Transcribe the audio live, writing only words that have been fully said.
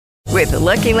With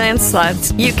Lucky Land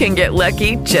Slots, you can get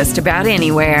lucky just about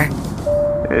anywhere.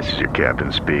 This is your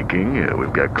captain speaking.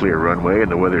 We've got clear runway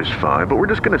and the weather's fine, but we're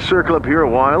just going to circle up here a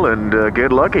while and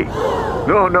get lucky.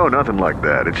 No, nothing like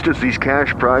that. It's just these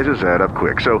cash prizes add up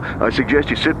quick. So I suggest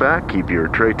you sit back, keep your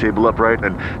tray table upright,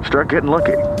 and start getting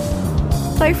lucky.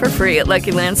 Play for free at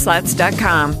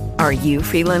LuckyLandSlots.com. Are you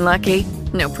feeling lucky?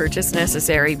 No purchase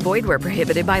necessary. Void where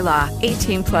prohibited by law.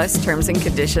 18 plus terms and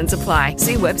conditions apply.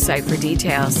 See website for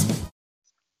details.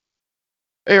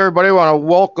 Hey everybody, I want to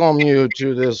welcome you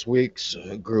to this week's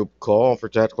group call for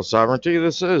Tactical Sovereignty.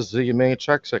 This is the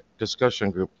Matrix discussion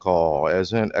group call,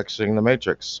 as in exiting the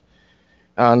Matrix.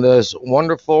 On this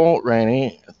wonderful,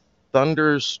 rainy,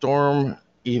 thunderstorm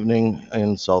evening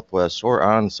in Southwest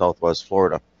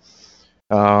Florida.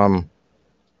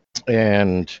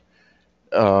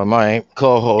 My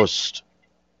co-host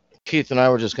Keith and I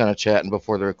were just kind of chatting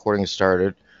before the recording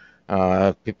started.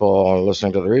 People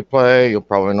listening to the replay, you'll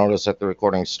probably notice that the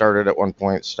recording started at one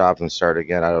point, stopped and started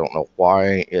again. I don't know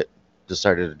why it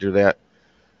decided to do that.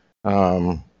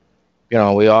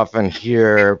 We often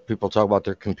hear people talk about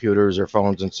their computers or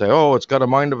phones and say, oh, it's got a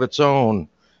mind of its own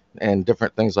and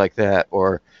different things like that,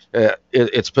 or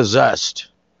it's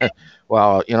possessed.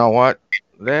 Well, you know what?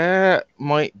 That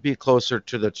might be closer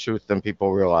to the truth than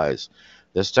people realize.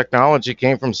 This technology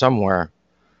came from somewhere.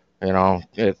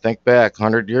 Think back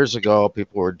 100 years ago,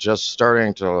 people were just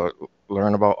starting to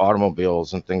learn about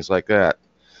automobiles and things like that.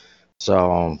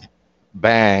 So,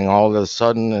 bang, all of a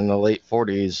sudden in the late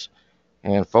 40s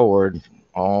and forward,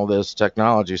 all this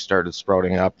technology started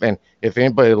sprouting up. And if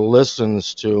anybody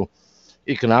listens to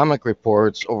economic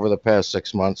reports over the past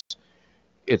 6 months,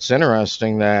 it's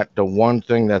interesting that the one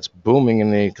thing that's booming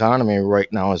in the economy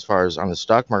right now, as far as on the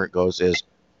stock market goes, is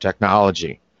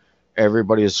technology.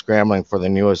 Everybody is scrambling for the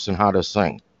newest and hottest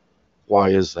thing. Why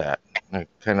is that? It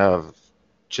kind of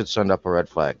should send up a red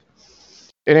flag.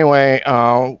 Anyway,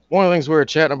 one of the things we were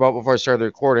chatting about before I started the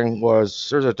recording was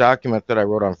there's a document that I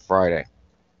wrote on Friday,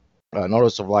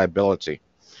 Notice of Liability.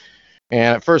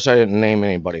 And at first I didn't name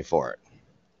anybody for it.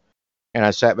 And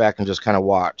I sat back and just kind of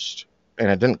watched. And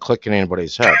it didn't click in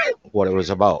anybody's head what it was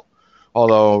about.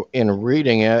 Although in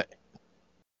reading it,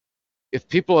 if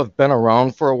people have been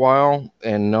around for a while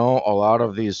and know a lot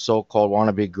of these so-called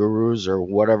wannabe gurus or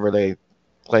whatever they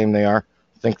claim they are,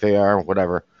 think they are,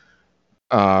 whatever,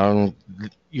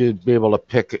 you'd be able to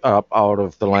pick up out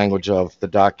of the language of the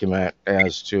document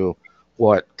as to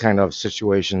what kind of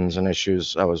situations and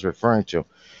issues I was referring to.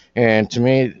 And to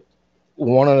me,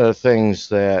 one of the things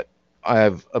that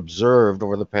I've observed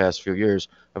over the past few years,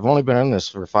 I've only been in this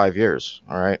for 5 years,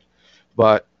 all right?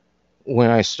 But when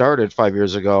I started 5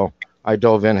 years ago, I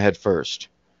dove in head first.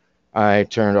 I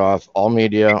turned off all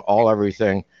media, all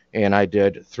everything, and I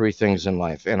did 3 things in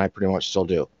life, and I pretty much still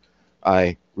do.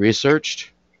 I researched,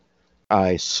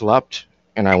 I slept,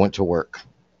 and I went to work.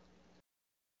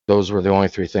 Those were the only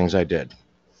 3 things I did.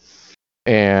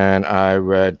 And I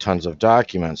read tons of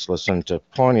documents, listened to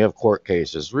plenty of court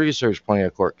cases, researched plenty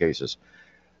of court cases,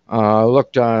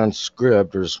 looked on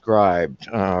Scribd or Scribed,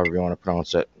 however you want to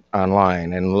pronounce it,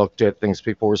 online, and looked at things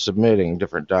people were submitting,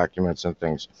 different documents and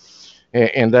things,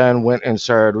 and then went and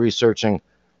started researching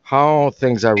how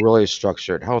things are really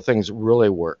structured, how things really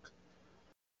work.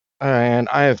 And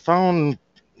I have found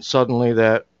suddenly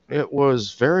that it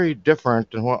was very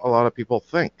different than what a lot of people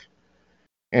think,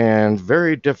 and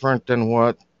very different than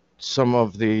what some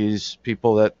of these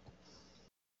people that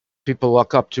people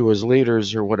look up to as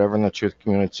leaders or whatever in the truth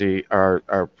community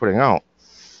are putting out.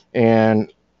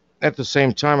 And at the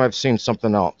same time, I've seen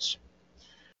something else.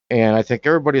 And I think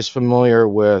everybody's familiar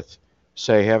with,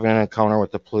 say, having an encounter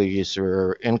with the police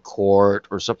or in court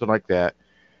or something like that,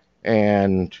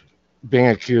 and being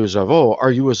accused of, oh, are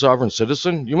you a sovereign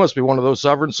citizen? You must be one of those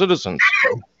sovereign citizens.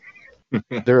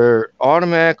 They're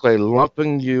automatically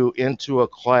lumping you into a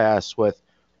class with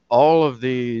all of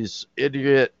these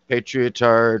idiot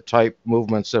patriotard type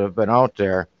movements that have been out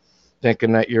there,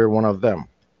 thinking that you're one of them.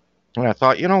 And I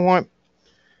thought, you know what?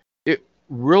 It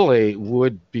really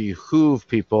would behoove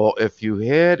people if you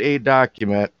had a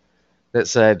document that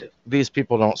said, these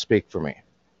people don't speak for me.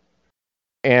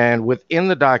 And within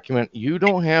the document, you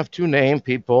don't have to name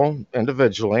people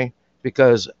individually,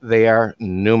 because they are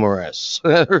numerous.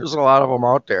 There's a lot of them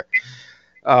out there.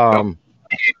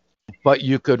 But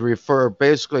you could refer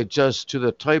basically just to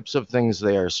the types of things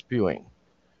they are spewing.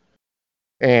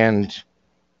 And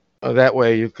that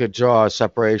way you could draw a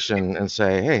separation and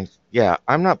say, hey, yeah,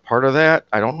 I'm not part of that.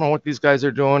 I don't know what these guys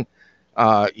are doing.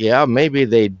 Yeah, maybe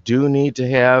they do need to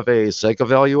have a psych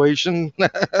evaluation,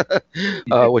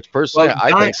 which personally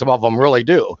I think some of them really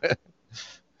do.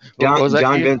 John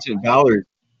Vincent Ballard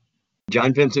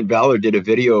John Vincent Valor did a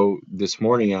video this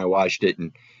morning, and I watched it,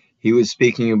 and he was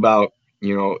speaking about,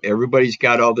 everybody's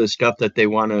got all this stuff that they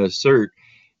want to assert,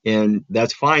 and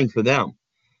that's fine for them.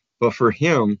 But for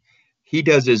him, he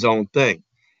does his own thing.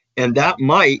 And that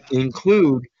might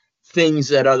include things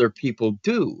that other people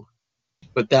do,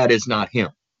 but that is not him.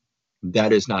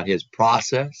 That is not his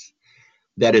process.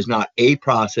 That is not a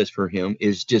process for him.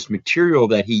 It's just material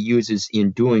that he uses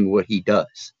in doing what he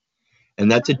does.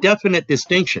 And that's a definite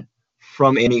distinction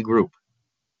from any group.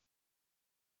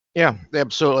 Yeah,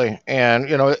 absolutely. And,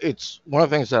 it's one of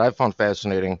the things that I found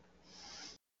fascinating.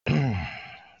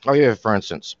 Oh, yeah, for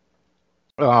instance,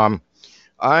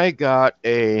 I got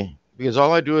because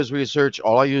all I do is research,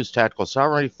 all I use Tactical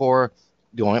Sovereignty for,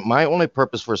 my only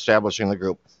purpose for establishing the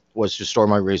group was to store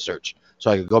my research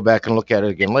so I could go back and look at it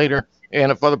again later.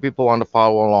 And if other people wanted to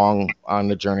follow along on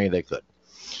the journey, they could.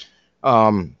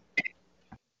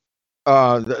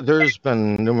 There's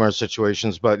been numerous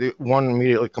situations, but one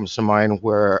immediately comes to mind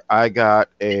where I got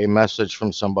a message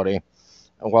from somebody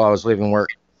while I was leaving work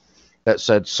that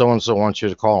said, so-and-so wants you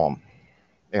to call them.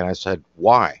 And I said,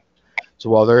 why? So,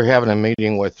 well, they're having a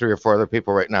meeting with 3 or 4 other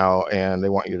people right now, and they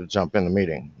want you to jump in the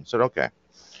meeting. I said, okay.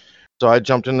 So I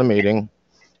jumped in the meeting,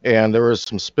 and there was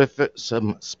some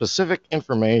specific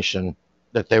information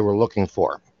that they were looking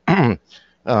for,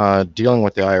 dealing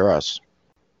with the IRS.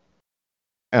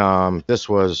 This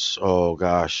was,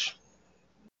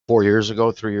 4 years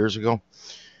ago, 3 years ago.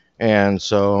 And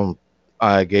so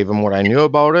I gave them what I knew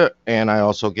about it, and I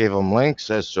also gave them links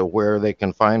as to where they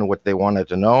can find what they wanted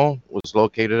to know was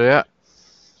located at.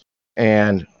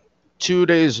 And 2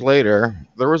 days later,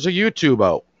 there was a YouTube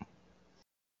out.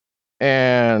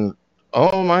 And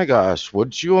oh my gosh,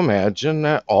 would you imagine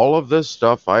that all of this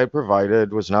stuff I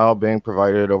provided was now being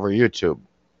provided over YouTube?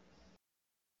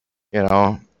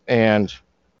 And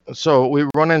so we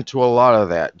run into a lot of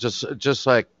that, just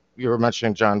like you were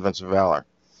mentioning John Vincent Valor,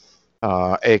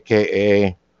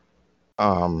 aka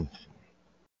Mr.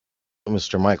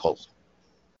 Michaels.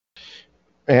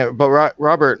 But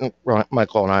Robert and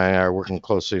Michael and I are working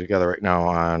closely together right now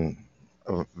on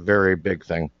a very big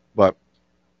thing. But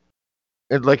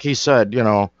like he said,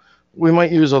 we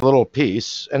might use a little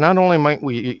piece, and not only might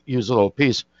we use a little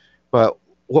piece, but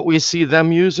what we see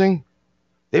them using,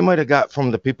 they might have got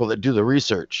from the people that do the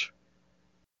research.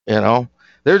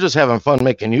 They're just having fun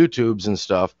making YouTubes and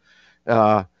stuff.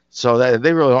 So that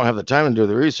they really don't have the time to do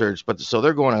the research, but so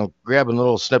they're going and grabbing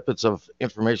little snippets of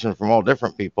information from all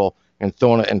different people and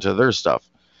throwing it into their stuff.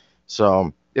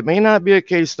 So it may not be a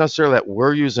case necessarily that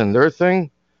we're using their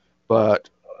thing, but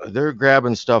they're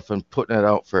grabbing stuff and putting it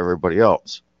out for everybody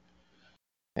else.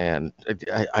 And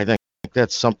I think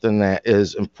that's something that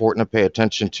is important to pay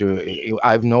attention to.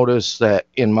 I've noticed that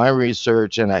in my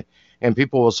research, and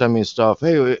people will send me stuff.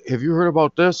 Hey, have you heard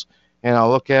about this? And I'll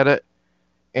look at it,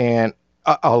 and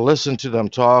I'll listen to them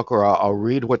talk, or I'll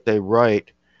read what they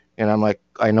write, and I'm like,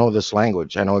 I know this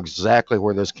language. I know exactly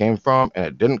where this came from, and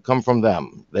it didn't come from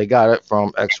them. They got it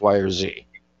from X, Y, or Z,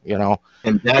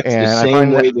 And that's the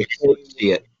same way the courts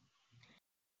see it.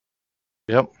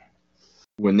 Yep.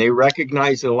 When they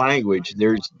recognize the language,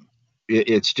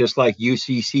 it's just like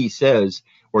UCC says,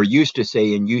 or used to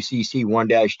say in UCC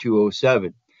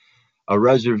 1-207, a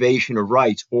reservation of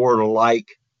rights or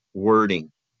like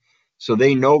wording. So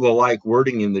they know the like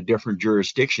wording in the different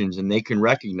jurisdictions, and they can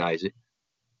recognize it.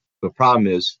 The problem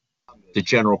is the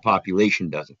general population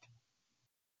doesn't.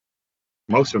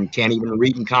 Most of them can't even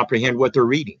read and comprehend what they're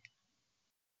reading.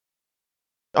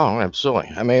 Oh,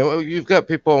 absolutely. I mean, you've got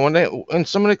people when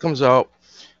somebody comes out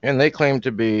and they claim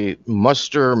to be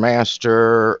muster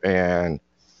master and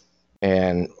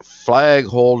flag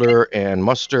holder and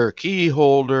muster key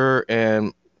holder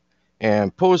and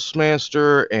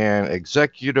postmaster and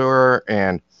executor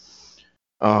and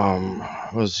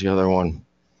what was the other one?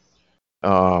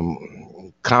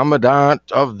 Commandant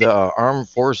of the armed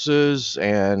forces,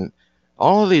 and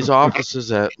all of these offices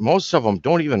that most of them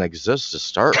don't even exist to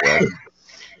start with.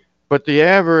 But the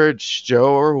average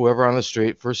Joe or whoever on the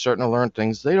street first starting to learn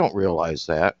things, they don't realize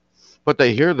that. But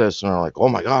they hear this and are like, oh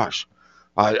my gosh,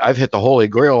 I've hit the holy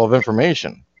grail of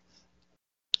information.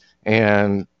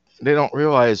 And they don't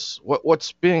realize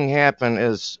what's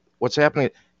happening.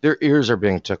 Their ears are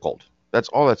being tickled. That's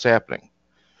all that's happening.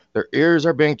 Their ears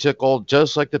are being tickled,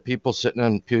 just like the people sitting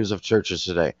in pews of churches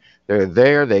today. They're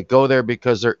there. They go there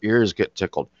because their ears get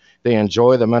tickled. They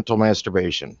enjoy the mental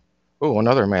masturbation. Oh,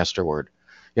 another master word.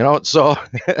 So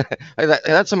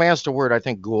that's a master word I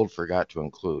think Gould forgot to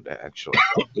include, actually.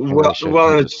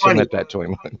 Well, it's funny. That to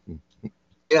him.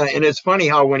 Yeah, and it's funny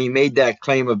how when he made that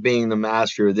claim of being the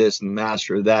master of this and the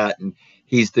master of that, and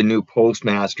he's the new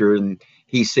postmaster, and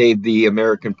he saved the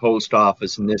American post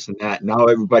office and this and that. Now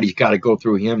everybody's got to go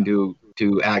through him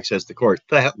to access the court.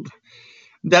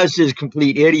 That's just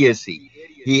complete idiocy.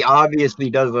 He obviously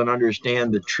doesn't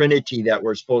understand the Trinity that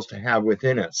we're supposed to have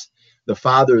within us: the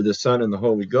Father, the Son, and the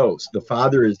Holy Ghost. The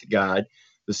Father is God,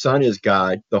 the Son is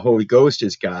God, the Holy Ghost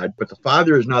is God, but the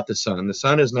Father is not the Son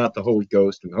is not the Holy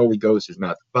Ghost, and the Holy Ghost is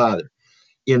not the Father.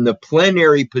 In the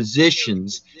plenary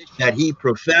positions that he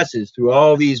professes through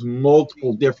all these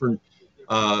multiple different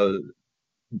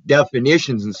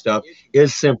definitions and stuff,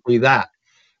 is simply that.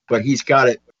 But he's got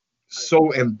it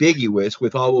so ambiguous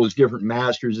with all those different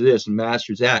masters this and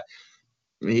masters that.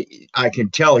 I can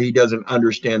tell he doesn't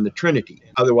understand the Trinity.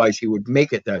 Otherwise, he would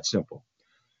make it that simple.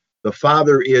 The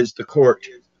Father is the court,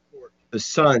 the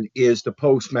Son is the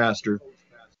postmaster,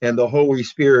 and the Holy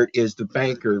Spirit is the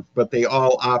banker, but they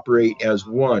all operate as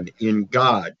one in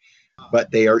God,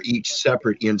 but they are each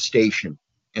separate in station.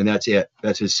 And that's it.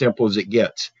 That's as simple as it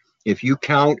gets. If you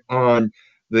count on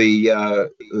the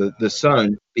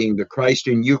Son being the Christ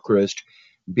in Eucharist,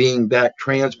 being that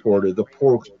transporter, the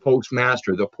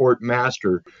postmaster, the port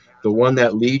master, the one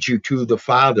that leads you to the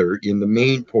Father in the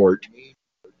main port,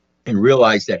 and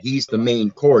realize that he's the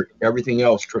main court, everything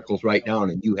else trickles right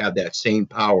down, and you have that same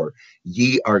power.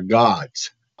 Ye are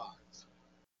gods.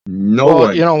 No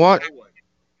one. You know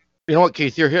what,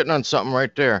 Keith, you're hitting on something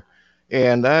right there.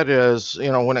 And that is,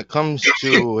 when it comes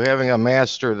to having a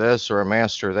master this or a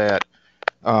master that,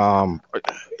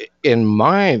 in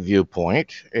my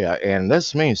viewpoint, yeah, and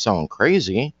this may sound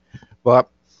crazy, but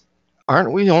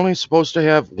aren't we only supposed to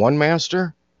have one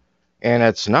master? And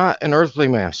it's not an earthly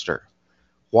master.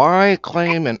 Why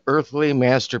claim an earthly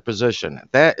master position?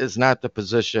 That is not the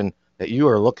position that you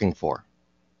are looking for.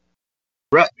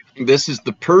 Right. This is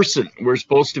the person we're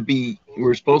supposed to be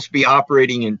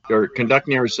operating in, or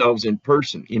conducting ourselves in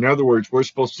person. In other words, we're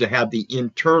supposed to have the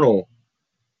internal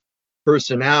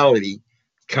personality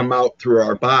come out through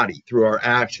our body, through our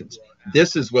actions.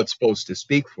 This is what's supposed to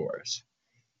speak for us.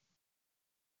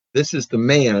 This is the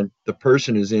man, the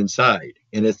person is inside,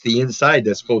 and it's the inside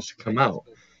that's supposed to come out.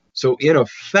 So in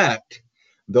effect,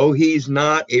 though he's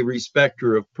not a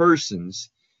respecter of persons,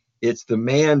 it's the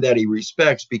man that he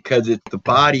respects, because it's the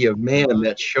body of man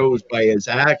that shows by his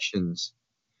actions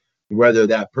whether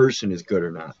that person is good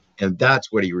or not. And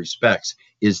that's what he respects,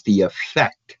 is the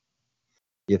effect.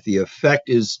 If the effect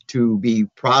is to be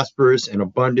prosperous and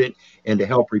abundant and to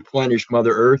help replenish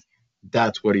Mother Earth,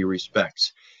 that's what he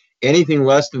respects. Anything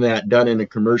less than that done in a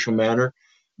commercial manner,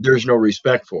 there's no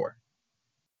respect for.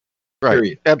 Right.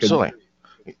 Period. Absolutely.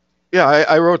 Yeah,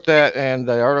 I wrote that in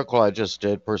the article I just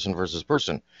did, Person versus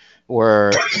Person,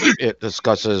 where it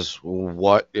discusses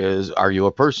are you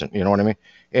a person? You know what I mean?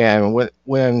 And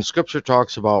when Scripture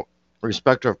talks about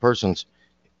respect of persons,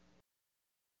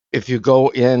 if you go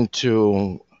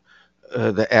into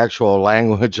the actual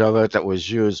language of it that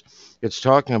was used, it's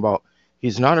talking about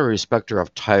he's not a respecter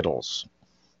of titles.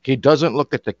 He doesn't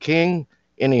look at the king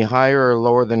any higher or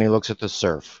lower than he looks at the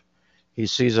serf. He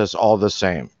sees us all the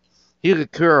same. He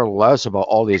could care less about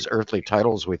all these earthly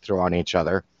titles we throw on each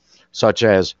other, such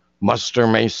as muster,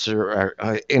 maester,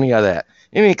 any of that,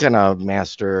 any kind of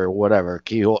master, whatever,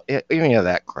 keyhole, any of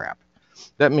that crap.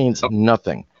 That means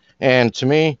nothing. And to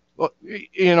me,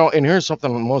 and here's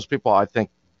something most people, I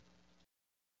think,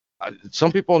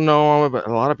 some people know, but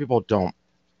a lot of people don't.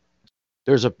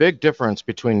 There's a big difference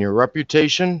between your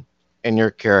reputation and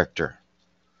your character.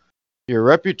 Your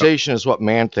reputation is what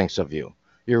man thinks of you.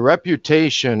 Your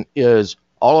reputation is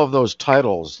all of those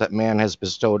titles that man has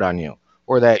bestowed on you,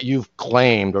 or that you've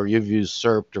claimed, or you've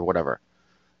usurped, or whatever.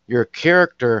 Your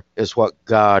character is what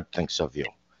God thinks of you.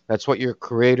 That's what your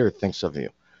Creator thinks of you.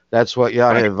 That's what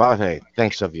Yahweh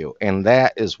thinks of you. And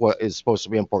that is what is supposed to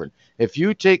be important. If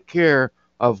you take care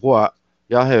of what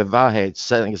Yahweh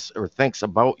says or thinks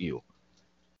about you,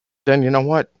 then you know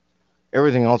what?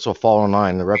 Everything else will fall in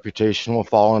line. The reputation will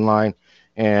fall in line.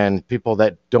 And people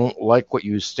that don't like what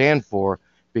you stand for,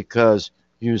 because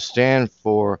you stand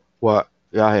for what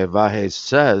Yahweh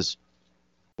says,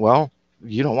 well,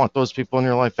 you don't want those people in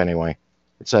your life anyway.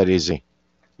 It's that easy.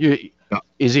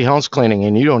 Easy house cleaning,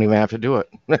 and you don't even have to do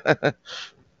it.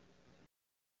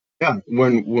 Yeah,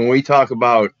 when we talk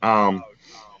about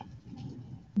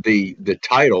the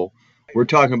title, we're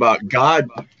talking about God.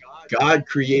 God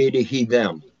created he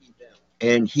them,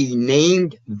 and he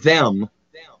named them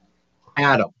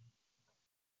Adam.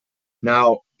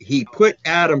 Now, he put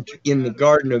Adam in the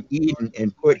Garden of Eden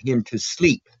and put him to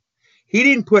sleep. He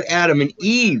didn't put Adam and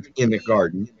Eve in the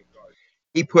garden.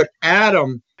 He put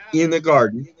Adam in the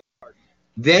garden.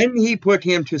 Then he put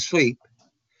him to sleep.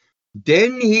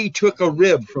 Then he took a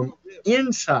rib from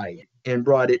inside and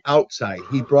brought it outside.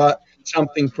 He brought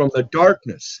something from the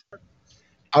darkness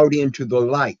out into the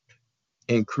light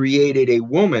and created a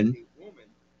woman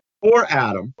for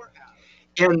Adam.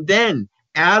 And then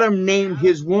Adam named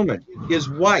his woman, his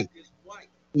wife,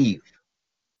 Eve.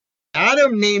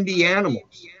 Adam named the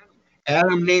animals.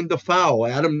 Adam named the fowl.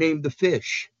 Adam named the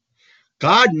fish.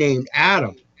 God named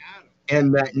Adam.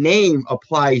 And that name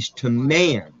applies to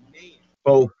man,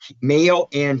 both male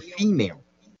and female.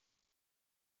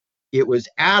 It was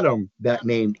Adam that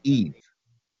named Eve.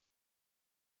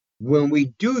 When we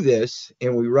do this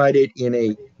and we write it in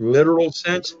a literal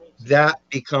sense, that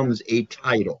becomes a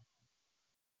title.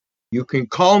 You can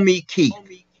call me Keith,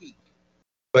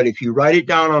 but if you write it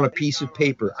down on a piece of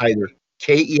paper, either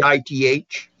Keith,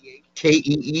 Keeth,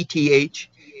 Keath,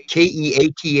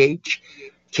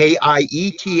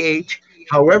 Kieth,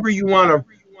 however you want to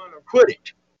put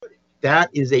it, that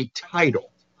is a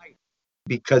title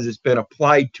because it's been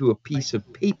applied to a piece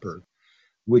of paper,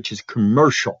 which is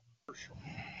commercial.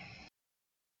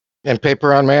 And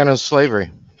paper on man is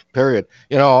slavery, period.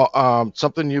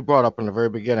 Something you brought up in the very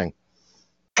beginning,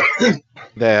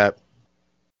 that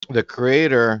the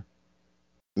Creator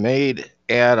made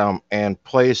Adam and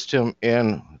placed him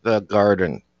in the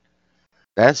garden.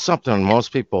 That's something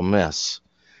most people miss,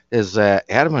 is that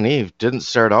Adam and Eve didn't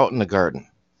start out in the garden.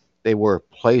 They were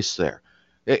placed there.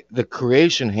 The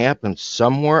creation happened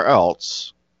somewhere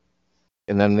else,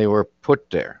 and then they were put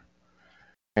there.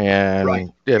 And right.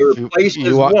 They were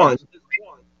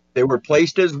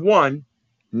placed as one,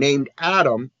 named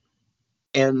Adam,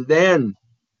 and then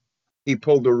he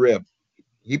pulled the rib.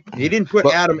 He didn't put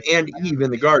Adam and Eve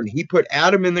in the garden. He put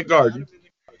Adam in the garden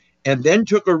and then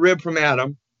took a rib from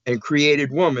Adam and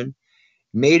created woman,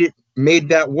 made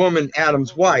that woman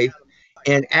Adam's wife,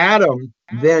 and Adam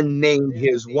then named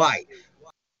his wife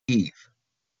Eve.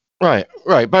 Right.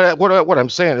 But what I'm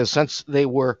saying is, since they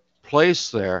were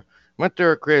placed there, meant they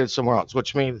were created somewhere else,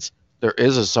 which means there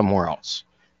is a somewhere else.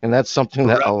 And that's something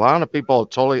that a lot of people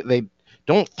they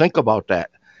don't think about that.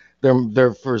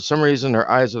 They're for some reason their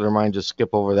eyes of their mind just skip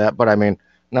over that. But I mean,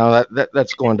 now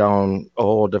that's going down a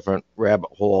whole different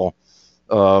rabbit hole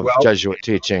of Jesuit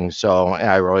teaching. So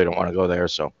I really don't want to go there.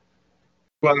 So,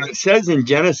 well, it says in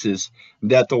Genesis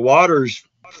that the waters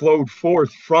flowed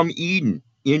forth from Eden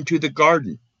into the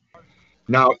garden.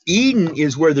 Now, Eden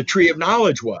is where the tree of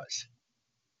knowledge was.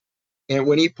 And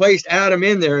when he placed Adam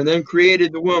in there and then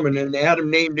created the woman, and Adam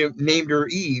named her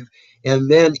Eve, and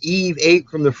then Eve ate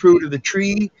from the fruit of the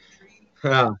tree,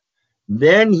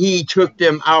 then he took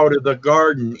them out of the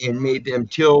garden and made them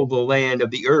till the land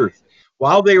of the earth.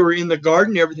 While they were in the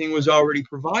garden, everything was already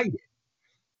provided.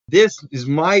 This is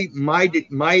my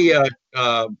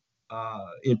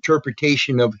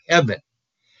interpretation of heaven.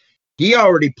 He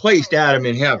already placed Adam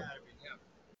in heaven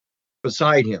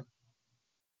beside him.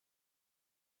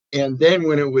 And then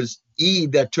when it was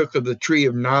Eve that took of the tree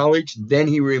of knowledge, then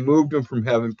he removed them from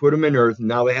heaven, put them in earth. And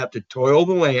now they have to toil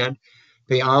the land,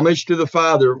 pay homage to the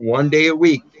Father 1 day a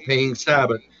week, paying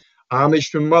Sabbath,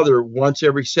 homage to Mother once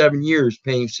every 7 years,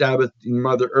 paying Sabbath in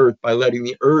Mother Earth by letting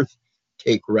the earth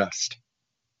take rest.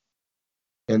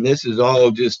 And this is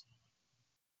all just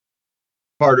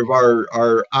part of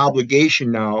our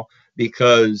obligation now,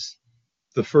 because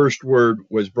the first word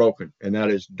was broken, and that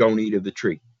is don't eat of the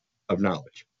tree of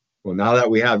knowledge. Well, now that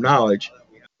we have knowledge,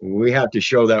 we have to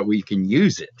show that we can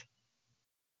use it.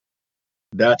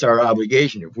 That's our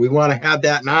obligation. If we want to have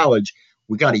that knowledge,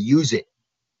 we got to use it.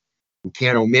 We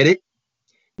can't omit it.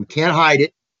 We can't hide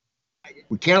it.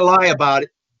 We can't lie about it.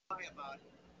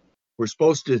 We're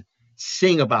supposed to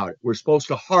sing about it. We're supposed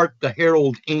to hark the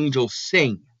herald angels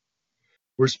sing.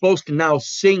 We're supposed to now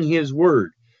sing his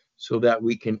word so that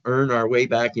we can earn our way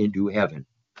back into heaven.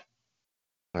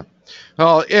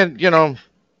 Well, and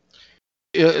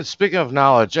speaking of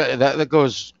knowledge, that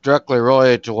goes directly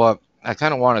related to what I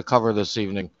kind of want to cover this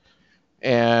evening,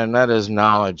 and that is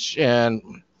knowledge. And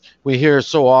we hear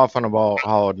so often about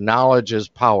how knowledge is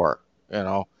power,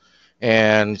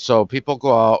 and so people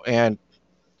go out and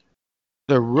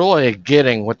they're really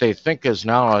getting what they think is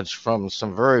knowledge from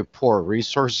some very poor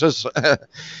resources,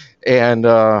 and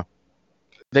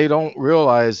they don't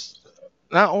realize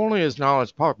not only is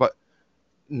knowledge power, but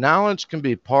knowledge can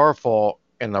be powerful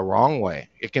in the wrong way.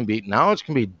 Knowledge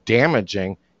can be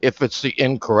damaging if it's the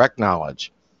incorrect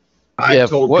knowledge.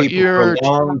 I've told people for a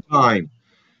long time,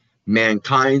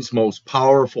 mankind's most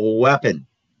powerful weapon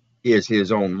is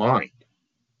his own mind.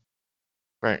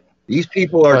 Right. These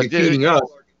people are defeating us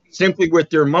simply with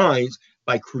their minds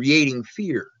by creating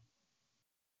fear.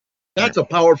 That's a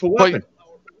powerful weapon.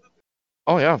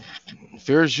 Oh yeah,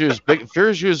 fear is used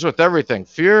with everything.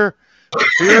 Fear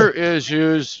Fear is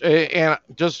used, and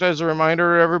just as a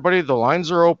reminder to everybody, the lines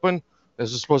are open.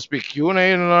 This is supposed to be Q&A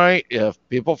tonight. If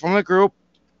people from the group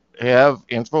have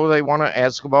info they want to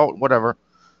ask about, whatever,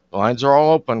 the lines are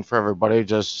all open for everybody.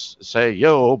 Just say,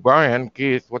 yo, Brian,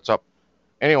 Keith, what's up?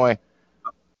 Anyway,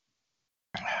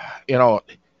 you know,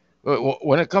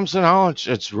 when it comes to knowledge,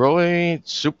 it's really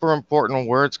super important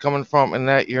where it's coming from and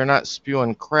that you're not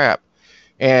spewing crap.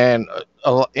 And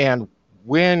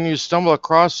when you stumble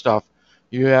across stuff,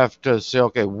 you have to say,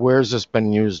 okay, where's this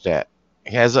been used at?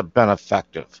 Has it been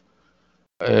effective?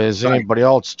 Is Right. anybody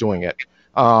else doing it?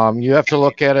 You have to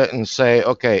look at it and say,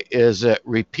 okay, is it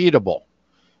repeatable?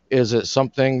 Is it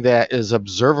something that is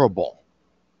observable?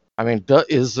 I mean,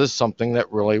 is this something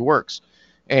that really works?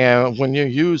 And when you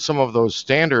use some of those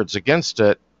standards against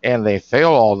it and they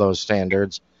fail all those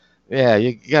standards, yeah,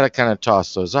 you got to kind of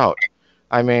toss those out.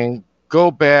 I mean,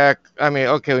 go back. I mean,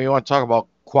 okay, we want to talk about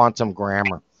quantum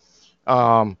grammar.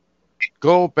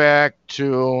 Go back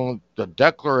to the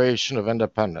Declaration of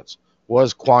Independence.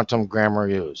 Was quantum grammar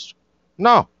used?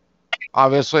 No,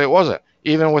 obviously it wasn't.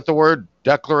 Even with the word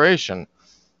declaration,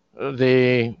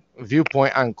 the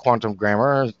viewpoint on quantum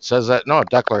grammar says that no,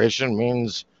 declaration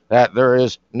means that there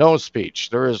is no speech,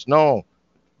 there is no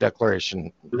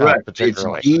declaration, Correct. It's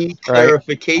particularly, right?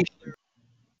 declarification.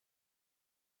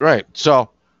 Right. So,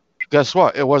 guess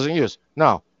what? It wasn't used.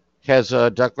 Now, has a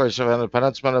Declaration of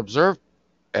Independence been observed?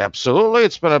 Absolutely,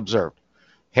 it's been observed.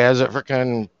 Has it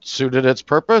freaking suited its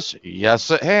purpose?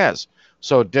 Yes, it has.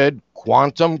 So, did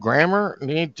quantum grammar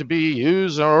need to be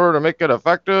used in order to make it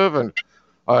effective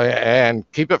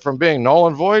and keep it from being null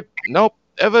and void? Nope.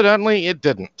 Evidently, it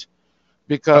didn't,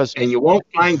 because And you won't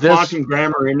find this quantum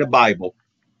grammar in the Bible.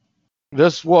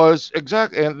 this was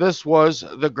exactly, and this was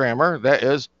the grammar that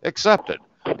is accepted.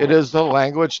 It is the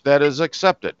language that is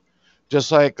accepted.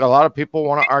 Just like a lot of people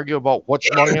want to argue about what's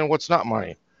money and what's not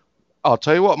money. I'll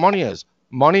tell you what money is.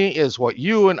 Money is what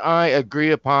you and I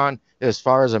agree upon as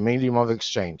far as a medium of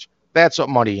exchange. That's what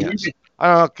money is. Even,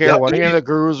 I don't care yeah, what any of the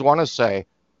gurus want to say.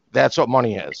 That's what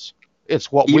money is.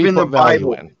 It's what we even the put value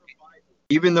Bible. in.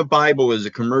 Even the Bible is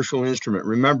a commercial instrument.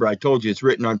 Remember, I told you it's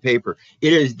written on paper.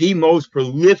 It is the most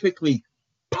prolifically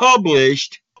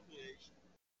published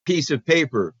piece of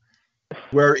paper,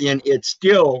 wherein it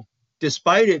still,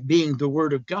 despite it being the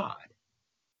Word of God,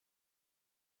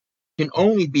 can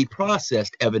only be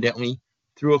processed, evidently,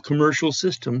 through a commercial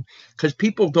system because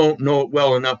people don't know it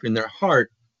well enough in their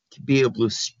heart to be able to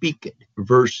speak it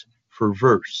verse for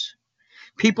verse.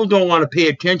 People don't want to pay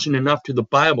attention enough to the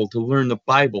Bible to learn the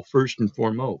Bible first and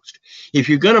foremost. If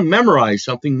you're going to memorize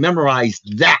something, memorize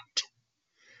that.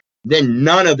 Then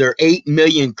none of their 8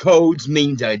 million codes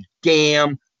means a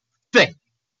damn thing.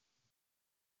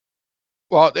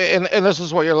 Well, and this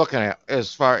is what you're looking at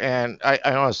as far, and I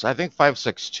noticed, I think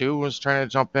 562 was trying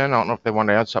to jump in. I don't know if they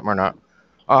wanted to add something or not.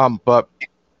 But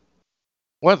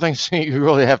one of the things you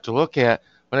really have to look at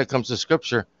when it comes to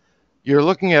scripture, you're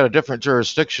looking at a different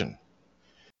jurisdiction.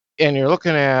 And you're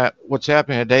looking at what's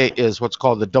happening today is what's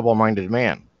called the double-minded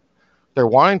man. They're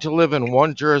wanting to live in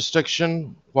one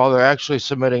jurisdiction while they're actually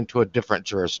submitting to a different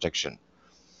jurisdiction.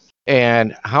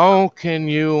 And how can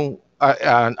you,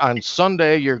 on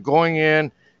Sunday, you're going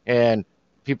in and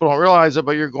people don't realize it,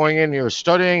 but you're going in, you're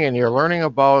studying and you're learning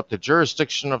about the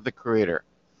jurisdiction of the Creator.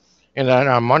 And then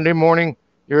on Monday morning,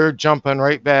 you're jumping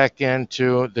right back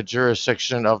into the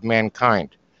jurisdiction of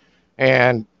mankind.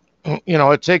 And,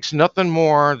 it takes nothing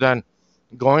more than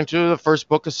going to the first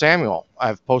book of Samuel.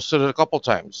 I've posted it a couple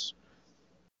times.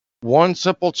 One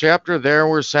simple chapter there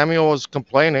where Samuel was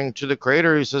complaining to the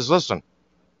Creator. He says, listen,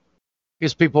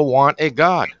 these people want a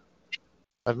God.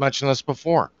 I've mentioned this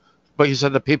before. But he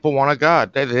said the people want a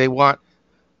God. They want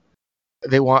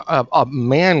a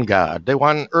man God. They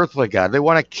want an earthly God. They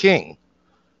want a king,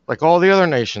 like all the other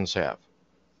nations have.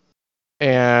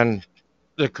 And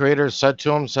the Creator said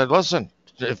to him, listen,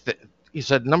 he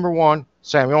said, number one,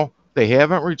 Samuel, they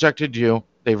haven't rejected you.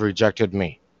 They've rejected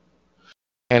me.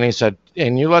 And he said,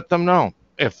 and you let them know,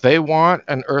 if they want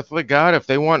an earthly God, if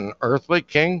they want an earthly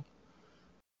king,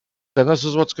 then this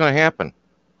is what's going to happen.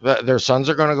 Their sons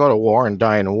are going to go to war and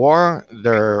die in war.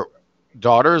 Their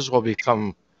daughters will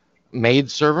become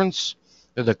maid servants.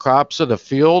 The crops of the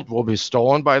field will be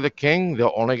stolen by the king.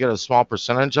 They'll only get a small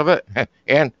percentage of it.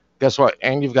 And guess what?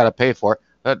 And you've got to pay for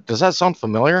it. Does that sound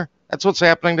familiar? That's what's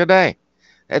happening today.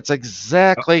 It's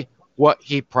exactly what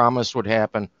he promised would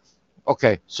happen.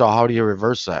 Okay, so how do you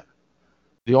reverse that?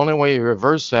 The only way you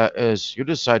reverse that is you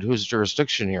decide whose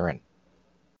jurisdiction you're in.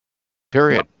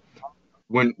 Period.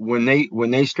 When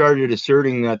they started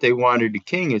asserting that they wanted a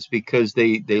king, it's because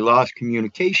they lost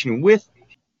communication with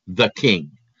the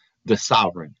king, the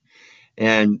sovereign.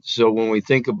 And so when we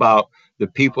think about the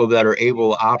people that are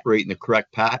able to operate in the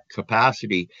correct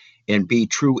capacity and be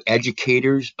true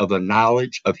educators of the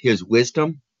knowledge of his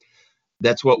wisdom,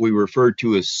 that's what we refer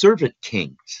to as servant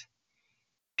kings.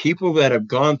 People that have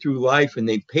gone through life and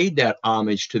they've paid that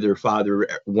homage to their father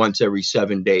once every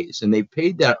 7 days, and they've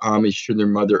paid that homage to their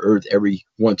mother earth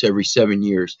once every 7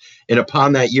 years. And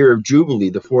upon that year of Jubilee,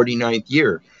 the 49th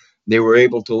year, they were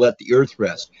able to let the earth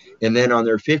rest. And then on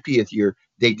their 50th year,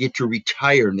 they get to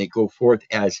retire and they go forth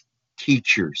as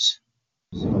teachers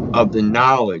of the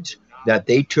knowledge that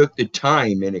they took the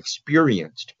time and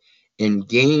experienced and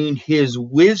gained his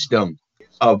wisdom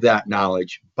of that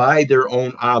knowledge by their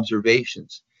own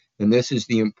observations. And this is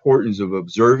the importance of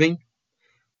observing,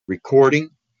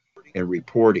 recording, and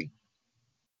reporting.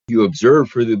 You observe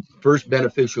for the first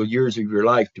beneficial years of your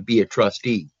life to be a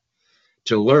trustee,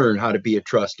 to learn how to be a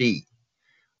trustee.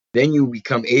 Then you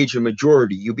become age of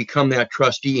majority. You become that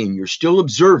trustee and you're still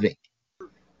observing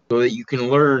so that you can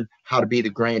learn how to be the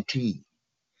grantee.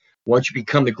 Once you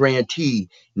become the grantee,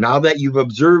 now that you've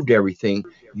observed everything,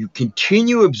 you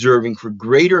continue observing for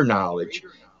greater knowledge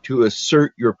to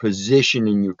assert your position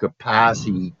and your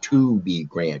capacity to be a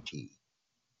grantee.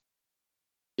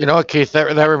 You know, Keith, that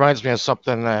reminds me of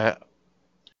something that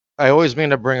I always mean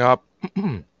to bring up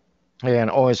and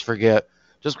always forget,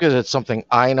 just because it's something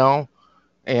I know.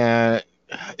 And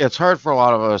it's hard for a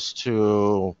lot of us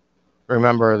to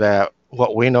remember that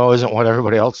what we know isn't what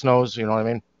everybody else knows. You know what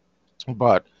I mean?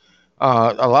 But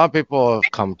a lot of people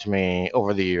have come to me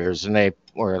over the years,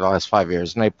 or the last 5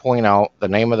 years, and they point out the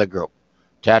name of the group,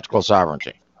 Tactical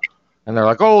Sovereignty. And they're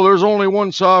like, oh, there's only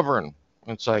one sovereign.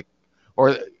 It's like,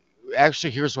 or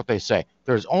actually, here's what they say.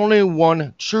 There's only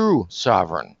one true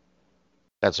sovereign.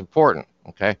 That's important,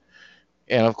 okay?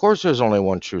 And of course, there's only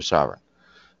one true sovereign.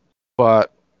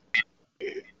 But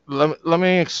let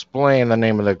me explain the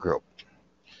name of the group.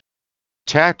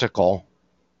 Tactical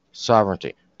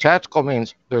Sovereignty. Tactical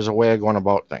means there's a way of going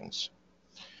about things.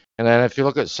 And then if you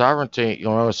look at sovereignty,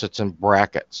 you'll notice it's in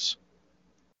brackets,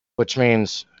 which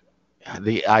means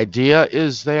the idea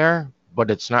is there,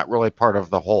 but it's not really part of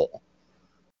the whole.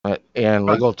 In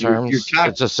legal terms,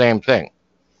 it's the same thing.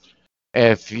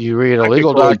 If you read a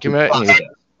legal document,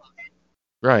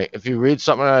 if you read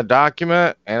something in a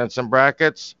document and it's in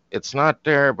brackets, it's not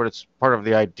there, but it's part of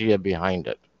the idea behind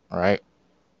it, all right?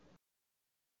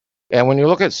 And when you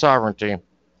look at sovereignty,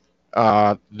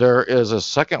 there is a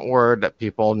second word that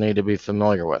people need to be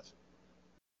familiar with,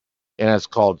 and it's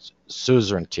called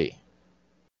suzerainty.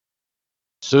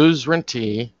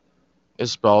 Suzerainty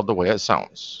is spelled the way it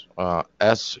sounds,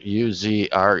 Suzrenty,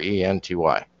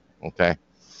 okay?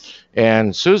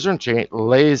 And suzerainty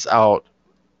lays out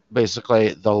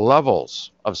basically the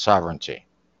levels of sovereignty,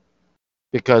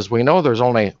 because we know there's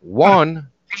only one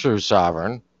true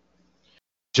sovereign.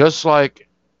 Just like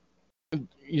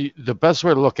the best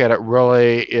way to look at it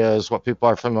really is what people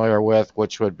are familiar with,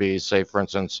 which would be, say, for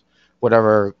instance,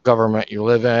 whatever government you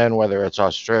live in, whether it's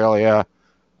Australia,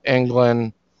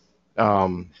 England,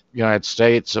 United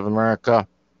States of America,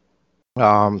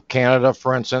 Canada,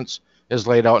 for instance, is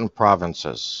laid out in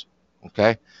provinces,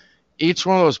 okay? Each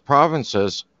one of those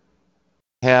provinces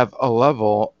have a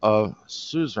level of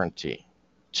suzerainty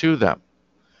to them.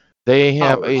 They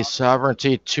have a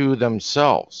sovereignty to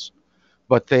themselves,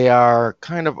 but they are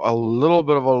kind of a little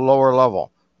bit of a lower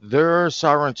level. Their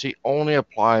sovereignty only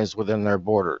applies within their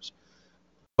borders.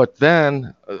 But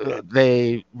then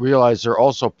they realize they're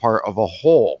also part of a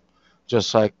whole,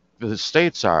 just like the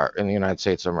states are in the United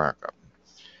States of America,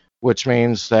 which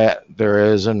means that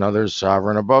there is another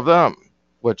sovereign above them,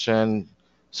 which in,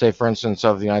 say, for instance,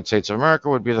 of the United States of America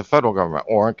would be the federal government,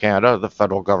 or in Canada, the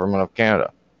federal government of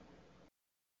Canada.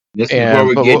 This is where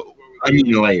we get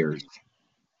onion layers.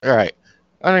 All right,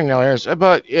 onion layers.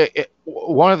 But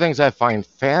one of the things I find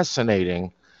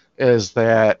fascinating is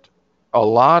that a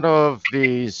lot of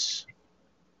these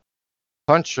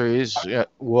countries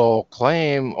will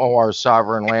claim, oh, our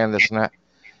sovereign land, this and that.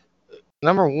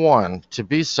 Number one, to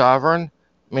be sovereign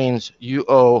means you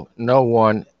owe no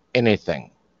one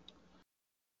anything.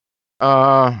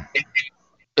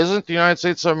 Isn't the United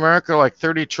States of America like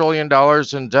 $30 trillion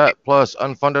in debt plus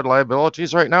unfunded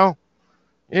liabilities right now?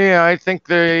 Yeah, I think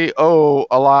they owe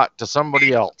a lot to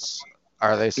somebody else.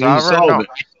 Are they sovereign?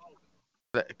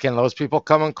 No. Can those people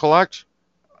come and collect?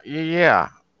 Yeah.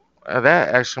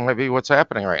 That actually might be what's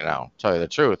happening right now, to tell you the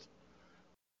truth.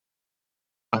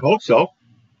 I hope so.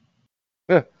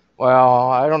 Well,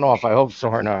 I don't know if I hope so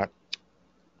or not.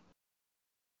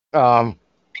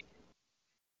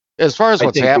 As far as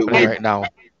what's happening right now,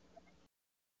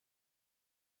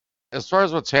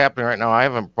 I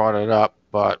haven't brought it up,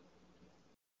 but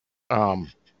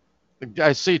Um,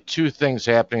 I see two things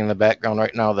happening in the background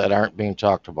right now that aren't being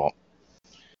talked about.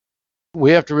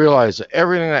 We have to realize that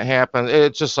everything that happened,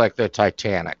 it's just like the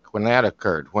Titanic, when that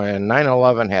occurred, when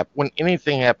 9/11 happened, when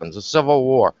anything happens, a civil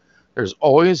war, there's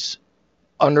always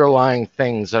underlying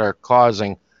things that are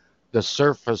causing the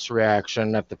surface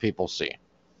reaction that the people see.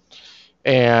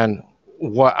 And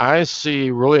what I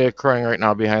see really occurring right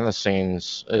now behind the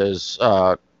scenes is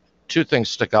two things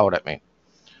stick out at me.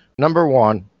 Number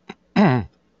one,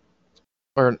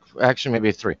 or actually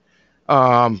maybe three.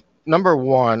 Number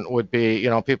one would be,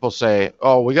 people say,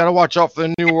 oh, we got to watch out for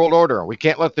the New World Order. We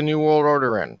can't let the New World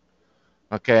Order in.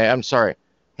 Okay, I'm sorry.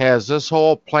 Has this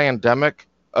whole pandemic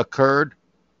occurred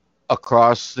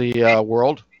across the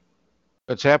world?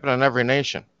 It's happened in every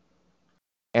nation.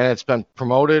 And it's been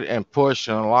promoted and pushed,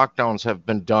 and lockdowns have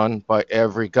been done by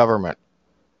every government.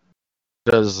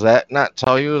 Does that not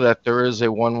tell you that there is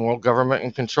a one world government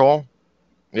in control?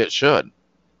 It should.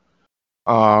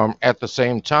 At the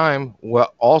same time,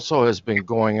 what also has been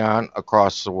going on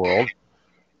across the world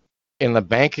in the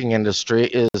banking industry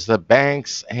is the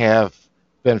banks have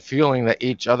been feeling that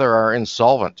each other are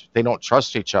insolvent. They don't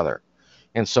trust each other.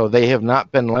 And so they have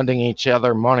not been lending each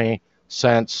other money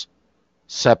since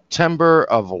September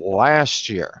of last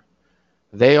year.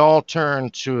 They all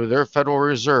turned to their Federal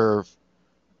Reserve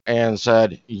and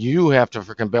said, you have to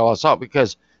freaking bail us out,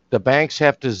 because the banks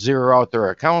have to zero out their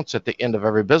accounts at the end of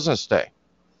every business day.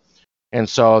 And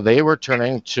so they were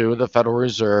turning to the Federal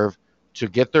Reserve to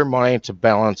get their money to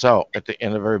balance out at the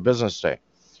end of every business day,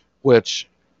 which,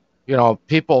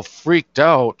 people freaked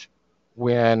out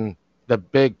when the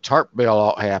big TARP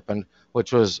bailout happened,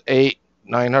 which was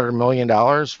 $900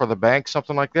 million for the bank,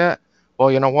 something like that.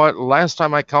 Well, you know what? Last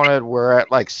time I counted, we're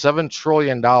at like $7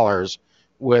 trillion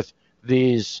with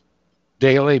these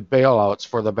daily bailouts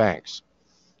for the banks.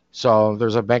 So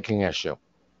there's a banking issue.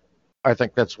 I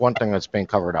think that's one thing that's being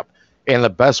covered up. And the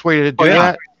best way to do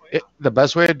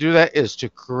that is to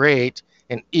create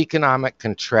an economic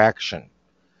contraction.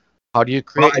 How do you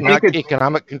create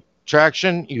economic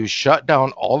contraction? You shut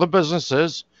down all the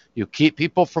businesses. You keep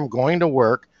people from going to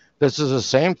work. This is the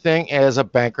same thing as a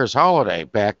banker's holiday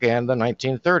back in the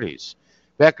 1930s.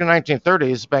 Back in the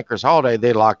 1930s, banker's holiday,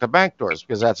 they locked the bank doors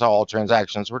because that's how all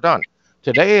transactions were done.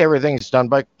 Today, everything's done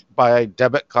by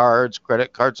debit cards,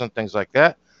 credit cards, and things like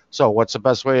that. So what's the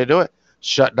best way to do it?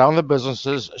 Shut down the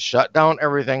businesses, shut down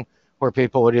everything where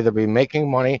people would either be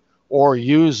making money or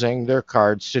using their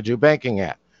cards to do banking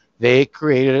at. They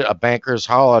created a banker's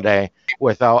holiday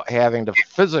without having to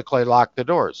physically lock the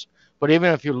doors. But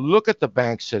even if you look at the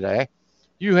banks today,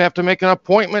 you have to make an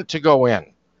appointment to go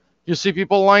in. You see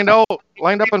people lined up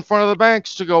in front of the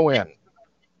banks to go in.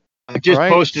 I just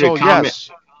posted a comment.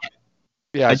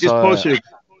 Yes. I just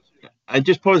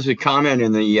posted a comment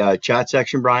in the chat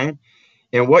section, Brian.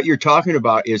 And what you're talking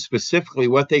about is specifically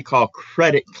what they call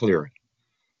credit clearing.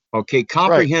 Okay,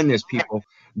 comprehend this, people.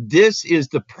 This is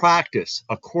the practice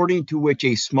according to which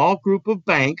a small group of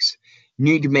banks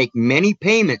need to make many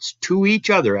payments to each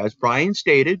other, as Brian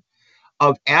stated,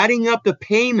 of adding up the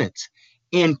payments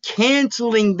and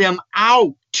canceling them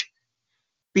out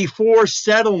before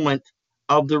settlement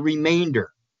of the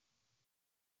remainder.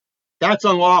 That's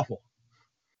unlawful.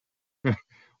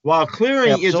 While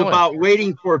clearing is about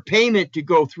waiting for payment to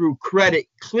go through, credit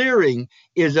clearing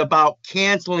is about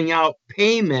canceling out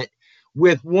payment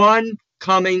with one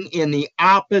coming in the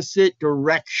opposite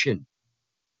direction.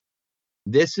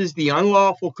 This is the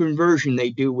unlawful conversion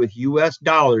they do with US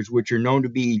dollars, which are known to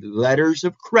be letters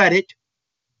of credit,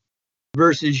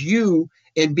 versus you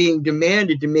and being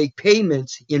demanded to make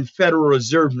payments in Federal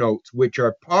Reserve notes, which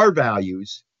are par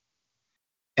values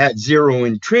at zero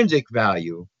intrinsic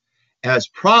value, as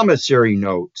promissory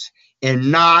notes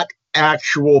and not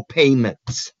actual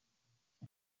payments.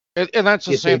 And that's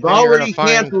the same thing. If they've already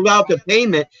canceled out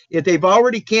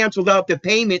the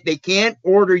payment, they can't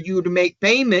order you to make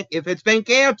payment if it's been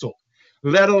canceled,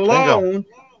 let alone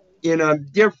in a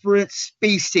different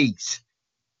species.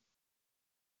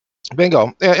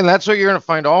 Bingo. And that's what you're going to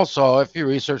find also if you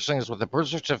research things with a birth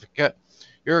certificate.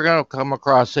 You're going to come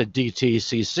across a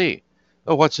DTCC.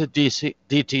 Oh, what's a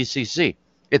DTCC?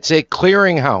 It's a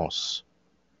clearinghouse.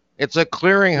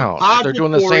 They're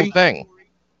doing the same thing.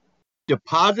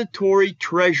 Depository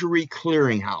Treasury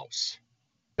Clearinghouse.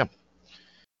 Yeah.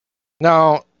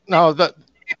 Now the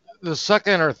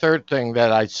second or third thing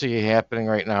that I see happening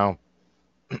right now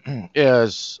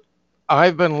is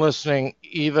I've been listening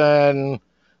even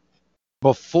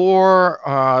before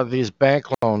these bank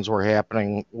loans were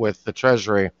happening with the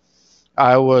Treasury.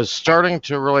 I was starting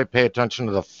to really pay attention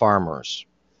to the farmers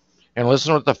and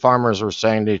listen to what the farmers were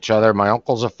saying to each other. My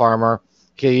uncle's a farmer.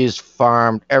 He's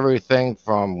farmed everything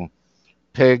from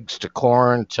pigs to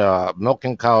corn to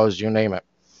milking cows, you name it.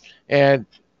 And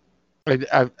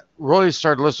I really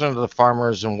started listening to the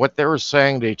farmers and what they were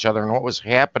saying to each other and what was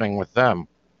happening with them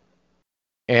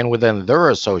and within their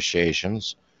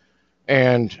associations.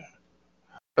 And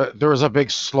there was a big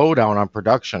slowdown on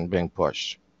production being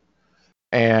pushed.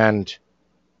 And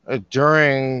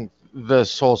during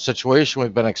this whole situation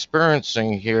we've been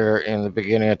experiencing here in the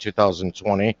beginning of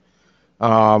 2020,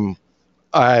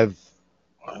 I've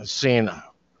seen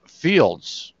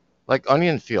fields, like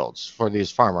onion fields for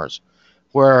these farmers,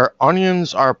 where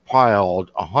onions are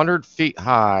piled 100 feet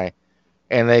high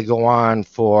and they go on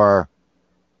for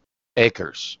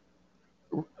acres,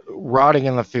 rotting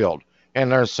in the field.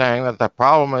 And they're saying that the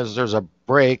problem is there's a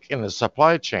break in the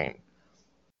supply chain,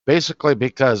 basically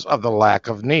because of the lack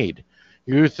of need.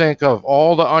 You think of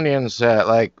all the onions that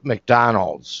like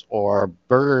McDonald's or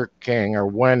Burger King or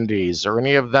Wendy's or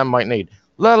any of them might need,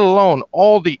 let alone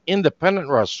all the independent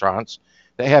restaurants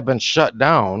that have been shut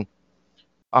down.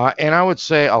 And I would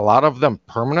say a lot of them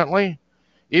permanently,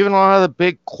 even a lot of the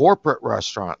big corporate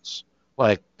restaurants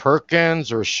like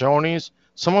Perkins or Shoney's,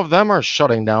 some of them are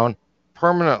shutting down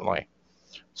permanently.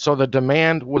 So the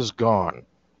demand was gone.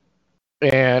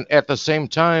 And at the same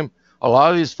time, a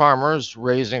lot of these farmers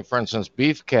raising, for instance,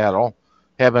 beef cattle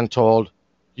have been told,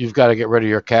 you've got to get rid of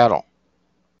your cattle.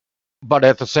 But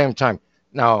at the same time,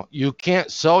 now you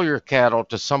can't sell your cattle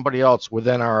to somebody else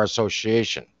within our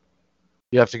association.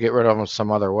 You have to get rid of them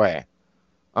some other way.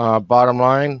 Bottom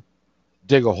line,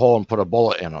 dig a hole and put a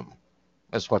bullet in them.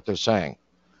 That's what they're saying.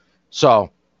 So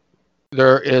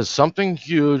there is something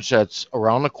huge that's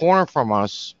around the corner from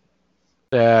us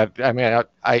that, I mean,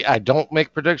 I don't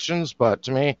make predictions, but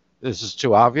to me, this is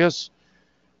too obvious.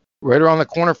 Right around the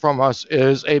corner from us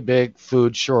is a big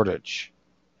food shortage.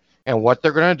 And what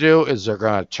they're going to do is they're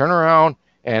going to turn around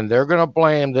and they're going to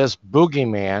blame this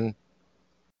boogeyman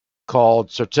called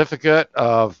Certificate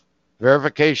of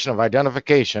Verification of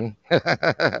Identification.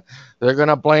 They're going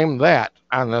to blame that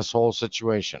on this whole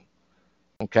situation.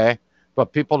 Okay?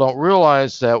 But people don't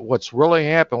realize that what's really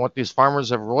happened, what these farmers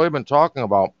have really been talking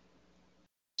about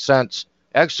since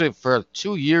actually for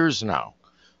 2 years now.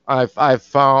 I've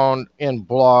found in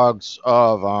blogs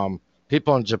of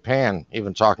people in Japan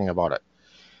even talking about it.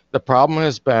 The problem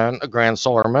has been a grand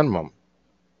solar minimum,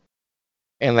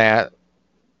 and that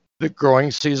the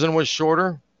growing season was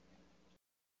shorter.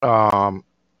 There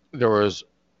was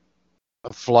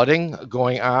flooding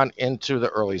going on into the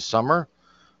early summer.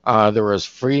 There was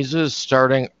freezes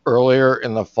starting earlier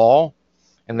in the fall,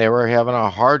 and they were having a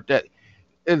hard day.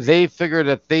 They figured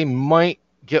that they might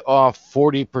get off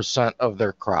 40% of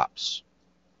their crops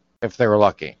if they were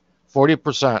lucky.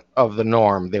 40% of the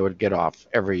norm they would get off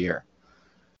every year.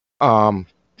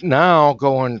 Now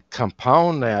go and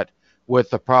compound that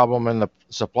with the problem in the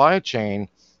supply chain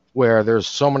where there's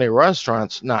so many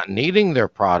restaurants not needing their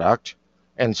product,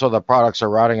 and so the products are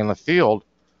rotting in the field.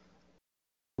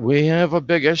 We have a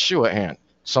big issue at hand,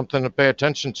 something to pay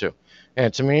attention to.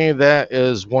 And to me, that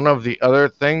is one of the other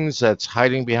things that's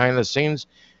hiding behind the scenes.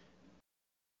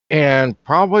 And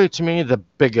probably to me, the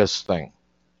biggest thing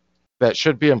that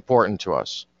should be important to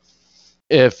us.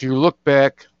 If you look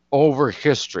back over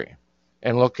history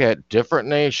and look at different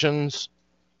nations,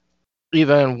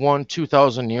 even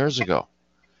 2,000 years ago,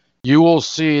 you will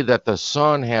see that the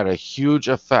sun had a huge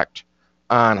effect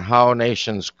on how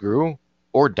nations grew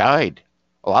or died.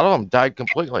 A lot of them died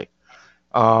completely.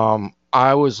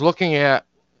 I was looking at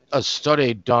a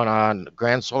study done on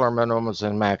grand solar minimums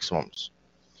and maximums.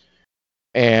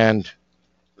 And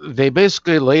they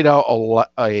basically laid out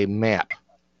a map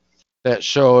that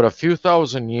showed a few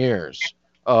thousand years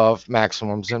of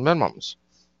maximums and minimums.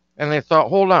 And they thought,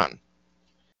 hold on,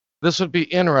 this would be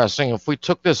interesting if we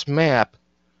took this map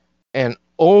and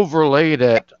overlaid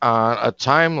it on a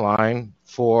timeline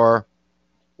for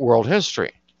world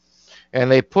history. And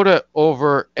they put it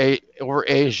over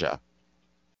Asia.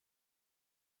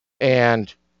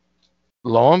 And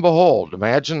lo and behold,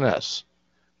 imagine this.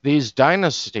 These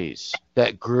dynasties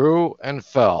that grew and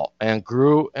fell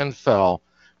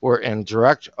were in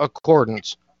direct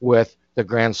accordance with the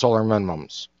grand solar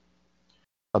minimums.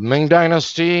 A Ming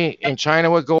dynasty in China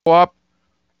would go up,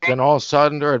 then all of a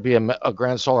sudden there would be a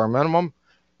grand solar minimum,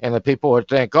 and the people would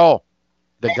think, oh,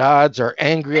 the gods are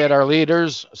angry at our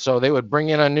leaders, so they would bring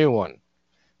in a new one.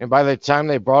 And by the time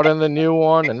they brought in the new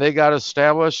one and they got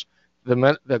established,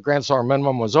 the grand solar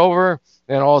minimum was over,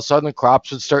 and all of a sudden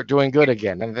crops would start doing good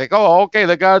again. And they think, oh, okay,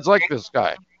 the gods like this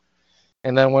guy.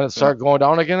 And then when it started going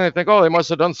down again, they think, oh, they must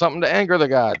have done something to anger the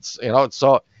gods.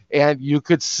 So, and you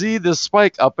could see this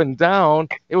spike up and down.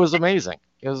 It was amazing.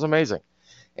 It was amazing.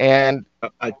 And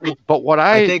but what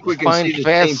I I think we can find see the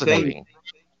same thing. fascinating,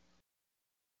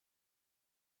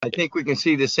 I think we can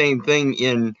see the same thing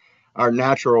in our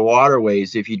natural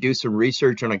waterways. If you do some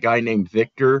research on a guy named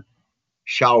Victor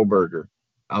Schauberger,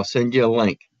 I'll send you a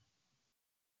link.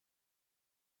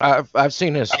 I've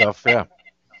seen his stuff, yeah.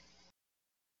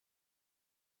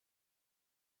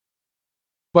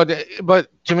 But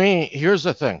to me, here's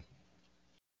the thing.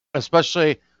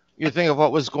 Especially you think of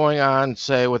what was going on,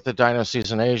 say, with the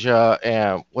dynasties in Asia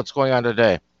and what's going on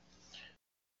today.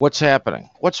 What's happening?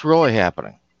 What's really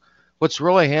happening? What's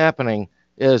really happening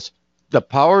is the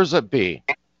powers that be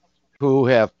who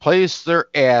have placed their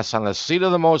ass on the seat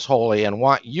of the most holy and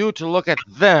want you to look at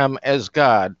them as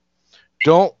God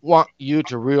don't want you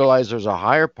to realize there's a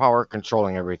higher power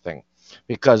controlling everything.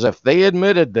 Because if they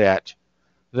admitted that,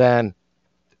 then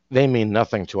they mean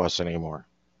nothing to us anymore.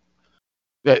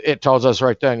 It tells us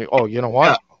right then, oh, you know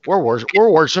what? Yeah. We're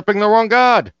worshiping the wrong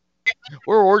God.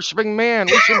 We're worshiping man.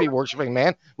 We shouldn't be worshiping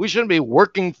man. We shouldn't be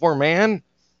working for man.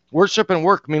 Worship and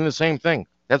work mean the same thing.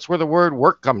 That's where the word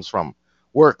work comes from.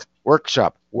 Work,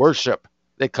 workshop, worship.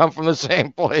 They come from the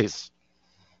same place.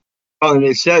 Well, and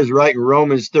it says right in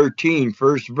Romans 13,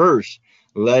 first verse,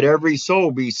 let every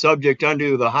soul be subject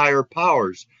unto the higher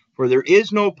powers, for there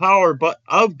is no power but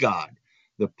of God.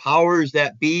 The powers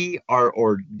that be are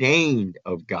ordained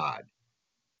of God.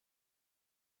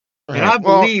 And I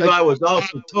believe I was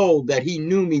also told that he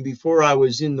knew me before I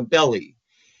was in the belly,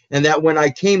 and that when I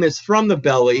came as from the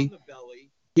belly,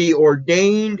 he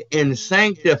ordained and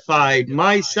sanctified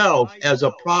myself as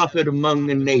a prophet among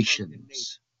the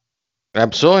nations.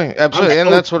 Absolutely.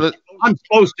 And that's what I'm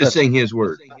supposed to sing his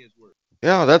word.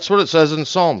 Yeah, that's what it says in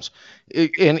Psalms.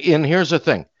 And here's the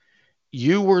thing.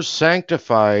 You were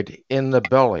sanctified in the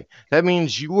belly. That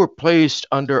means you were placed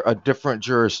under a different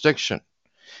jurisdiction.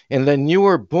 And then you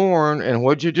were born, and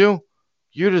what'd you do?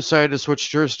 You decided to switch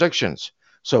jurisdictions.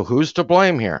 So who's to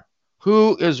blame here?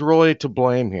 Who is really to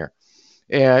blame here?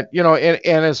 And,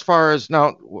 and as far as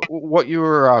now, what you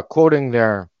were quoting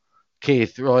there,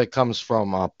 Keith, really comes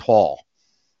from Paul.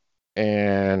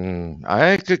 And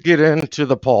I could get into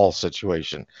the Paul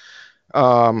situation.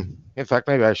 In fact,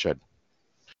 maybe I should.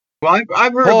 Well,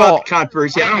 I've heard about the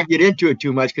controversy. I don't get into it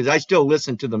too much because I still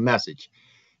listen to the message,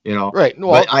 Right.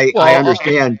 Well, but I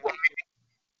understand.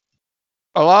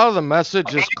 A lot of the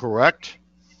message is correct,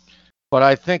 but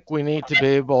I think we need to be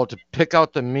able to pick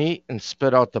out the meat and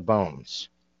spit out the bones.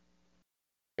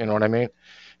 You know what I mean?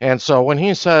 And so when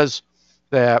he says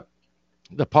that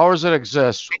the powers that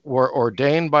exist were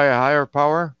ordained by a higher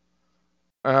power,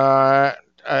 I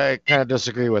kind of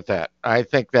disagree with that. I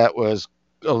think that was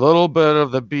a little bit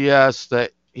of the BS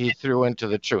that he threw into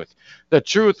the truth. The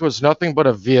truth was nothing but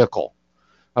a vehicle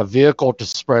to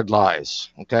spread lies.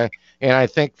 Okay. And I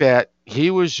think that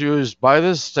he was used by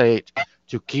the state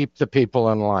to keep the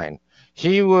people in line.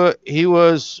 He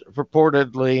was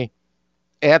purportedly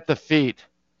at the feet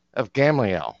of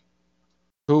Gamaliel,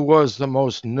 who was the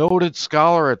most noted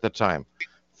scholar at the time,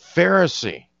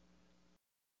 Pharisee.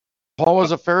 Paul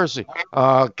was a Pharisee.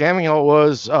 Gamaliel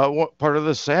was part of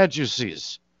the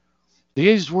Sadducees.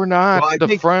 These were not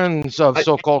the friends of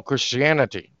so-called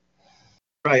Christianity.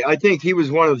 Right. I think he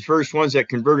was one of the first ones that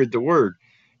converted the word.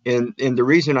 And the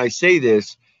reason I say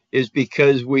this is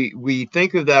because we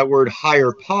think of that word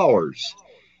higher powers.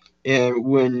 And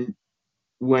when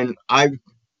I,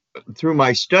 through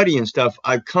my study and stuff,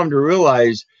 I've come to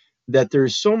realize that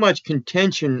there's so much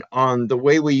contention on the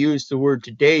way we use the word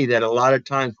today that a lot of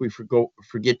times we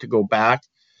forget to go back.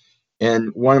 And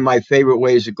one of my favorite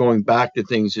ways of going back to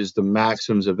things is the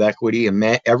maxims of equity.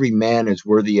 Every man is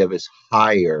worthy of his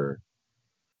hire.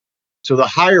 So the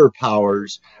higher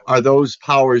powers are those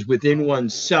powers within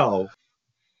oneself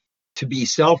to be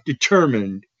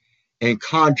self-determined and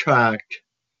contract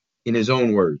in his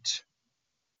own words.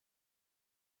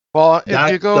 Well,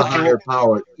 that's the higher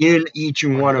power in each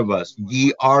and one of us.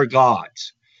 Ye are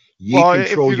gods. Ye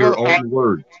control your own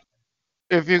words.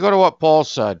 If you go to what Paul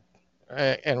said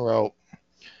and wrote,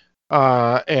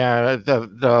 and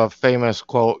the famous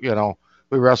quote,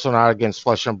 we wrestle not against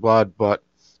flesh and blood, but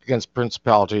against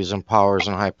principalities and powers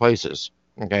in high places.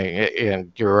 Okay,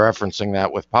 and you're referencing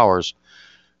that with powers.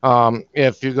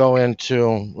 If you go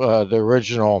into the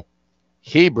original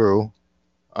Hebrew,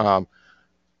 and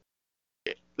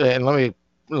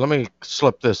let me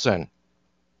slip this in.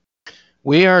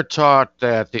 We are taught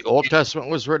that the Old Testament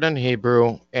was written in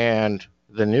Hebrew and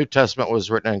the New Testament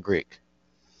was written in Greek.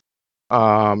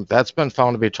 That's been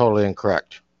found to be totally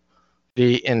incorrect.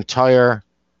 The entire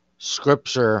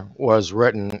scripture was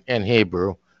written in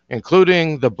Hebrew,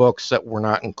 including the books that were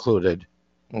not included.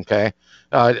 Okay.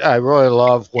 I really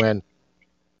love when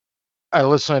I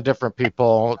listen to different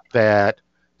people that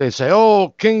they say,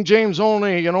 "Oh, King James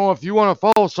only. You know, if you want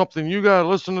to follow something, you got to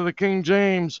listen to the King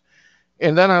James."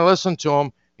 And then I listen to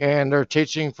them, and they're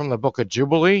teaching from the Book of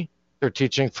Jubilee. They're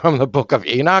teaching from the Book of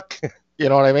Enoch. You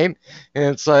know what I mean?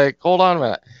 And it's like, hold on a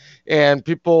minute. And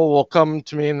people will come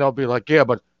to me and they'll be like, "Yeah,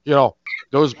 but you know,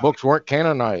 those books weren't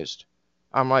canonized."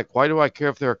 I'm like, "Why do I care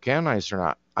if they're canonized or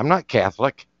not? I'm not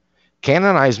Catholic.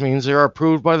 Canonized means they're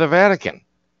approved by the Vatican.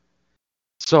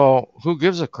 So who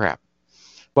gives a crap?"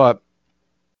 But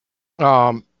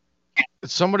um,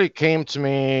 somebody came to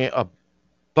me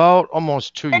about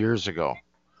almost 2 years ago,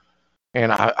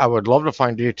 and I would love to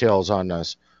find details on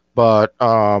this. But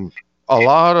a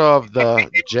lot of the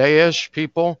J-ish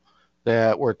people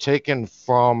that were taken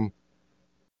from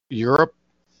Europe,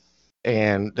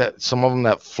 and that some of them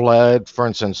that fled, for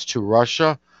instance, to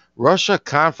Russia, Russia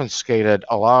confiscated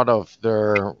a lot of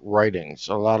their writings,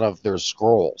 a lot of their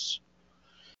scrolls.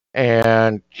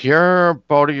 And here,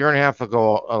 about a year and a half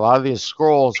ago, a lot of these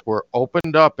scrolls were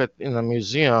opened up in the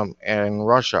museum in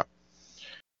Russia.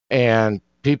 And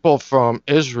people from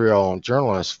Israel and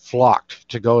journalists flocked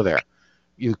to go there.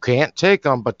 You can't take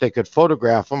them, but they could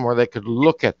photograph them or they could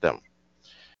look at them.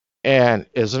 And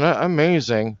isn't it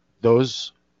amazing?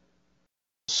 Those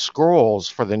scrolls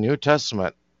for the New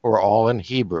Testament were all in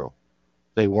Hebrew,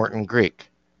 they weren't in Greek.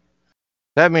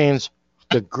 That means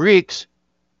the Greeks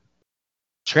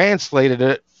translated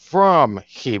it from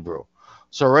Hebrew.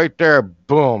 So right there,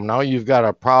 boom, now you've got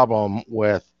a problem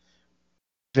with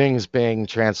things being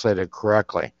translated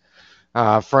correctly.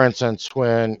 For instance,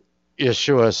 when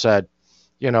Yeshua said,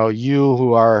 you know, "You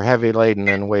who are heavy laden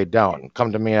and weighed down,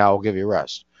 come to me, I will give you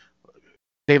rest."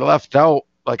 They left out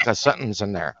like a sentence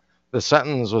in there. The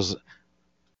sentence was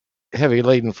heavy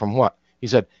laden from what? He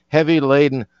said, heavy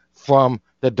laden from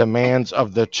the demands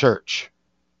of the church.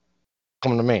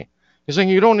 Come to me. He's saying,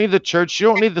 you don't need the church. You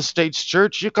don't need the state's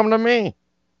church. You come to me.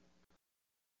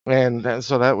 And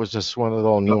so that was just one of the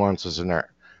little nuances in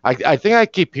there. I think I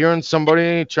keep hearing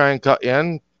somebody try and cut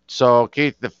in. So,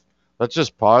 Keith, let's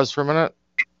just pause for a minute.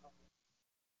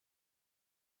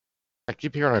 I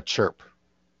keep hearing a chirp.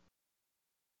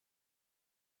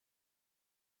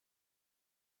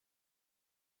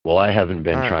 Well, I haven't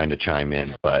been All right. trying to chime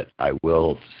in, but I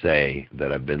will say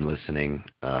that I've been listening.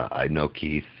 I know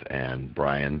Keith and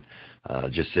Brian.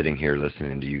 Just sitting here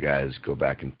listening to you guys go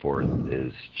back and forth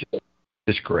is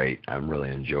just great. I'm really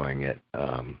enjoying it.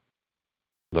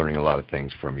 Learning a lot of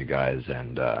things from you guys,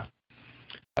 and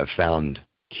I've found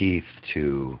Keith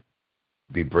to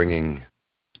be bringing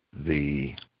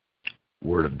the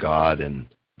Word of God and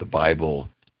the Bible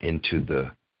into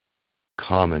the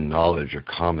common knowledge or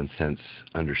common sense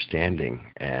understanding.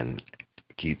 And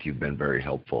Keith, you've been very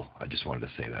helpful. I just wanted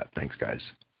to say that. Thanks, guys.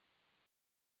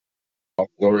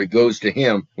 Glory goes to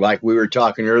him. Like we were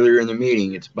talking earlier in the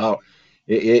meeting,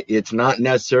 it's not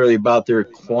necessarily about their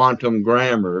quantum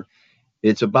grammar.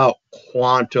 It's about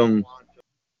quantum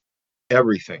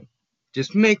everything.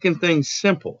 Just making things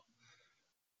simple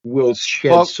will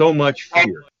shed so much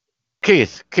fear.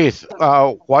 Keith,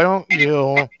 why don't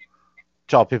you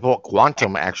tell people what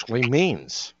quantum actually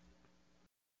means?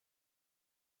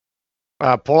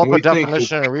 Pull up a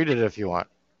definition and read it if you want.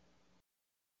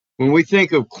 When we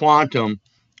think of quantum,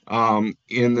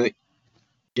 in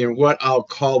what I'll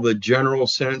call the general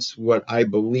sense, what I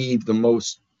believe the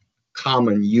most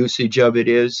common usage of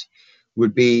it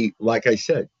would be, like I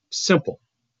said, simple.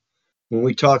 When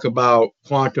we talk about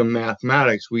quantum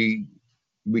mathematics, we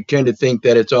tend to think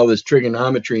that it's all this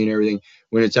trigonometry and everything,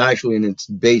 when it's actually in its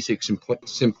basic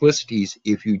simplicities,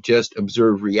 if you just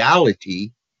observe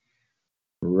reality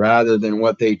rather than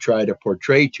what they try to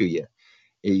portray to you.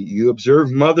 You observe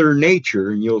Mother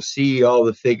Nature, and you'll see all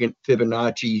the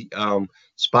Fibonacci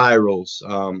spirals.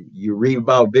 You read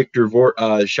about Victor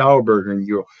Schauberger, and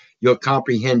you'll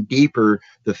comprehend deeper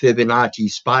the Fibonacci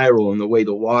spiral and the way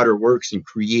the water works in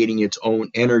creating its own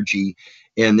energy,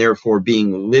 and therefore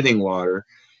being living water.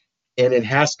 And it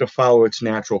has to follow its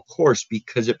natural course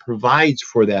because it provides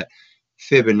for that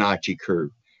Fibonacci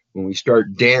curve. When we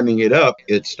start damming it up,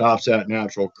 it stops that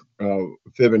natural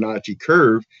Fibonacci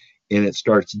curve, and it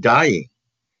starts dying.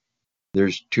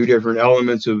 There's two different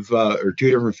elements or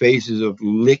two different phases of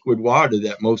liquid water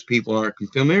that most people aren't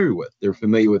familiar with. They're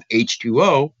familiar with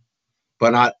H2O, but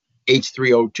not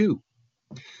H3O2.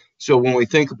 So when we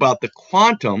think about the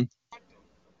quantum,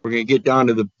 we're going to get down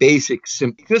to the basic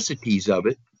simplicities of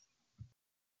it.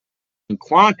 And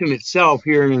quantum itself,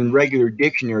 here in regular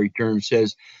dictionary terms,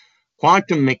 says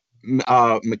quantum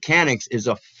mechanics is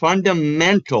a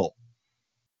fundamental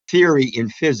theory in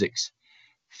physics.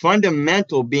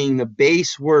 Fundamental being the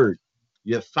base word,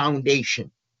 your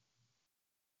foundation.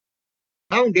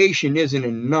 foundation isn't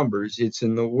in numbers, it's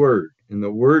in the word. And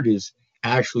the word is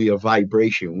actually a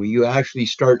vibration. When you actually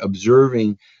start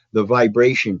observing the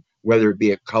vibration, whether it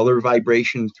be a color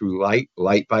vibration through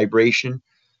light vibration,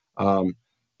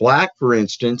 black, for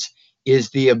instance, is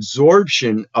the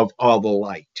absorption of all the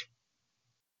light.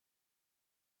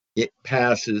 It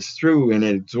passes through and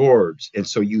it absorbs. And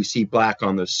so you see black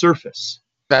on the surface.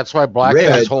 That's why black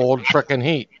things hold frickin'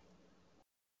 heat.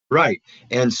 Right.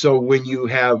 And so when you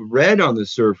have red on the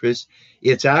surface,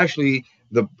 it's actually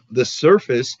the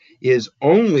surface is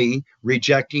only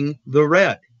rejecting the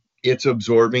red. It's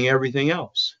absorbing everything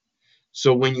else.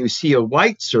 So when you see a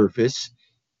white surface,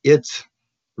 it's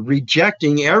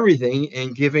rejecting everything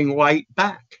and giving white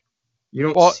back.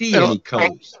 You don't see any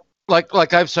colors.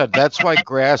 Like I've said, that's why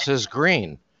grass is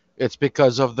green. It's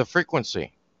because of the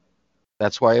frequency.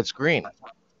 That's why it's green.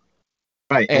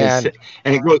 Right. And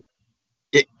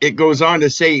it goes on to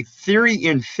say theory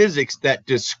in physics that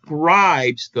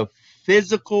describes the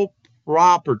physical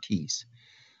properties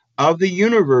of the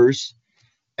universe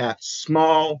at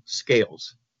small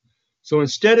scales. So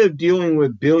instead of dealing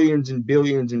with billions and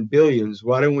billions and billions,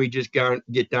 why don't we just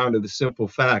get down to the simple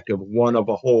fact of one of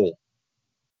a whole?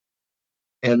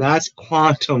 And that's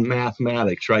quantum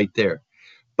mathematics right there.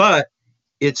 But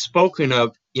it's spoken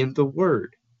of in the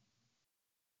word,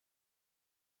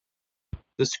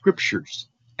 the scriptures,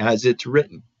 as it's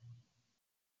written.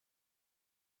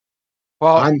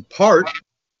 Well, I'm part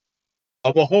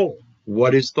of a whole.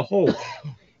 What is the whole?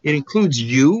 It includes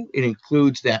you. It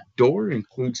includes that door. It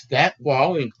includes that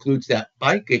wall. It includes that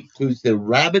bike. It includes the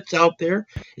rabbits out there.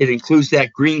 It includes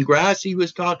that green grass he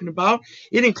was talking about.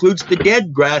 It includes the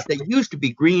dead grass that used to be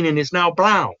green and is now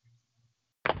brown.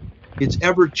 It's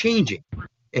ever changing.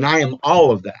 And I am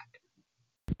all of that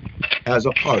as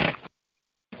a part.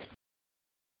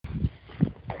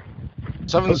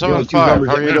 775,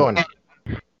 how are you doing?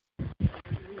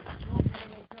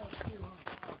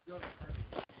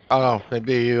 Oh, no,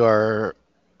 maybe you are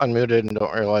unmuted and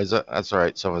don't realize it. That's all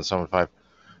right, 775.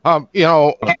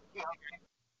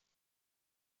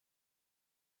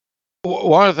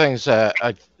 One of the things that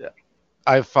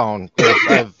I've found is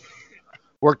I've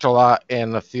worked a lot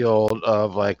in the field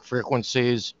of like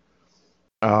frequencies,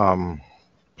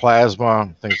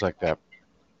 plasma, things like that.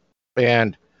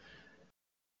 And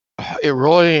it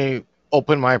really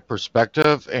opened my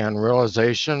perspective and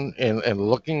realization in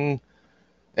looking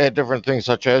at different things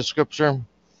such as scripture,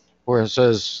 where it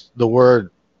says the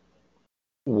word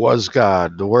was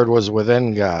God, the word was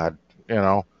within God,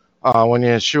 when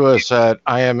Yeshua said,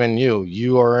 I am in you,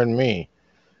 you are in me.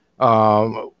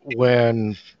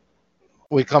 When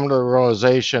we come to the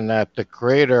realization that the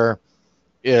creator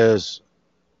is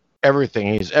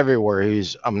everything, he's everywhere,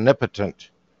 he's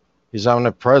omnipotent, he's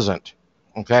omnipresent,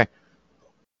 okay?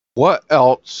 What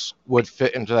else would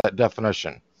fit into that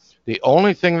definition? The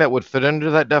only thing that would fit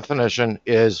into that definition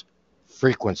is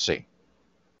frequency,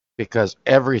 because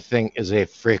everything is a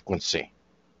frequency.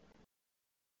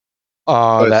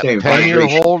 That pen you're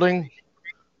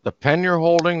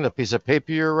holding, the piece of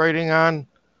paper you're writing on,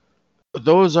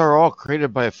 those are all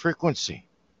created by a frequency.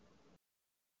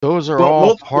 Those are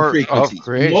all part of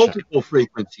creation. Multiple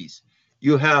frequencies.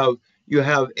 You have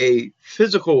a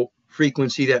physical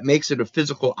frequency that makes it a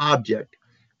physical object.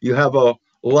 You have a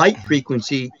light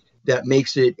frequency that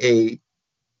makes it a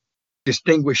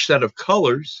distinguished set of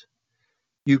colors.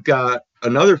 You've got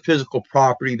another physical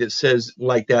property that says,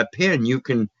 like that pen, you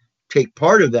can take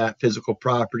part of that physical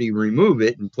property, remove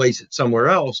it, and place it somewhere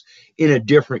else in a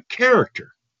different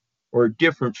character or a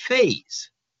different phase.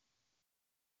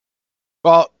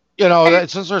 Well,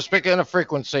 since we're speaking of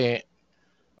frequency,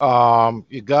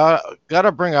 you got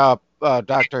to bring up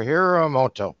Dr.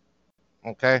 Hiramoto,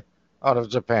 okay, out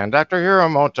of Japan. Dr.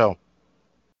 Hiramoto,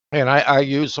 and I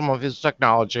use some of his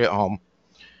technology at home.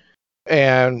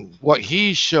 And what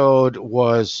he showed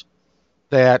was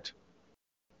that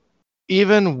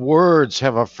even words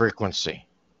have a frequency.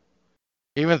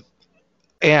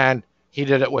 And he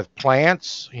did it with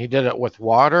plants. He did it with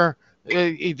water.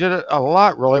 He did it a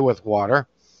lot, really, with water.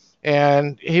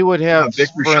 And he would have, he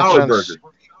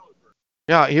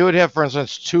would have, for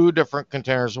instance, 2 different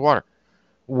containers of water.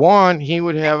 One, he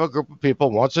would have a group of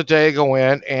people once a day go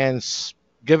in and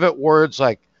give it words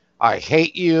like, I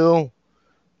hate you,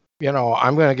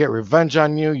 I'm going to get revenge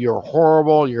on you, you're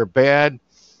horrible, you're bad.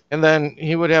 And then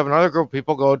he would have another group of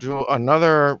people go to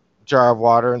another jar of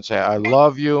water and say, I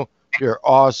love you, you're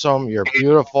awesome, you're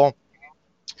beautiful.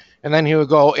 And then he would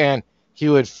go and he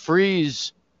would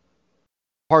freeze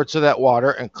parts of that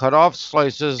water and cut off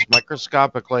slices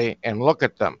microscopically and look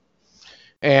at them.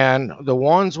 And the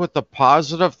ones with the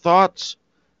positive thoughts,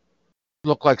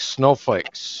 look like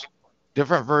snowflakes,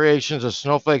 different variations of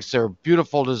snowflakes. They're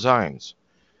beautiful designs.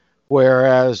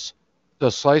 Whereas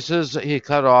the slices that he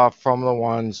cut off from the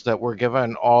ones that were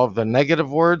given all of the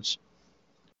negative words,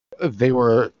 they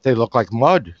look like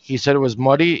mud. He said it was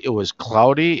muddy, it was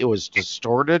cloudy, it was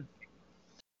distorted,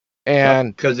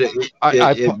 and because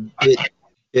I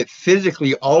it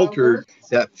physically altered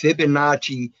that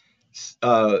Fibonacci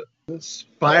uh,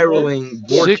 spiraling sequence,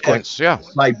 vortex yeah.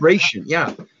 vibration.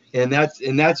 Yeah, and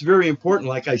that's very important.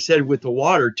 Like I said with the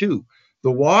water too,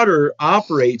 the water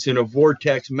operates in a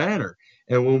vortex manner,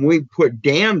 and when we put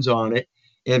dams on it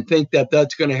and think that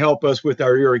that's going to help us with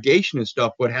our irrigation and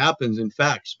stuff, what happens, in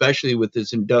fact, especially with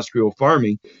this industrial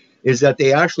farming, is that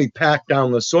they actually pack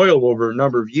down the soil over a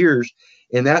number of years,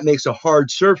 and that makes a hard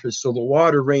surface, so the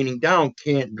water raining down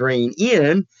can't drain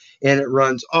in, and it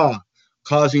runs off,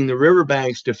 causing the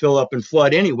riverbanks to fill up and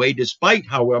flood anyway, despite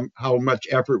how much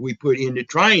effort we put into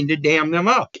trying to dam them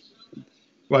up.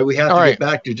 Why we have All to right, get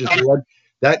back to just water.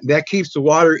 That keeps the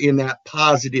water in that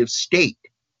positive state, all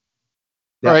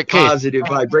that right, Keith. positive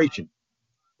vibration.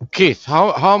 Keith,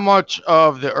 how much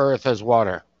of the Earth is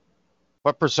water?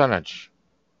 What percentage?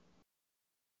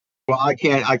 Well, I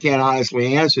can't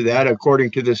honestly answer that.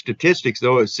 According to the statistics,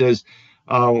 though, it says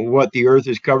what the Earth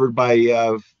is covered by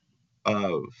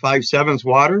 5/7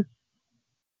 water,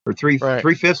 or three Right.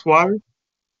 3/5 water.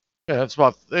 Yeah, it's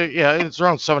about it's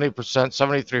around 70%,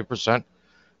 73%.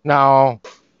 Now,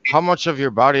 how much of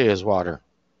your body is water?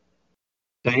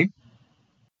 Same.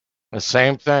 The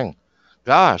same thing.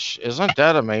 Gosh, isn't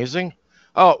that amazing?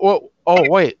 Oh,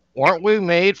 wait, weren't we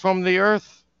made from the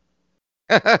earth?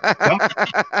 Yep.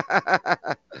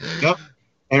 Yep.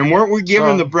 And weren't we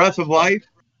given the So, breath of life?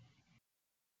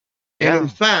 And in yeah,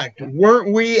 fact,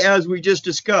 weren't we, as we just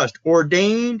discussed,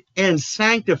 ordained and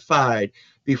sanctified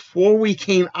before we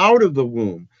came out of the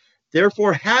womb?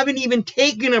 Therefore, haven't even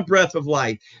taken a breath of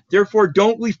life. Therefore,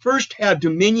 don't we first have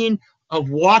dominion of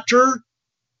water,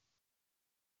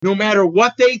 no matter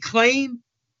what they claim?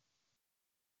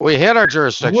 we had our Were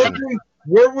jurisdiction. we,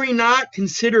 were we not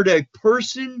considered a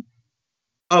person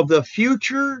of the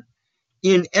future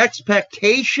in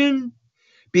expectation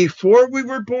before we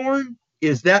were born?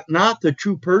 Is that not the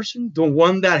true person, the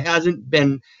one that hasn't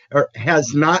been or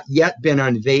has not yet been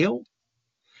unveiled?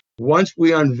 Once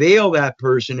we unveil that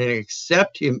person and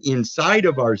accept him inside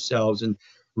of ourselves and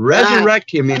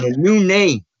resurrect him in a new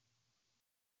name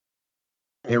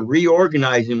and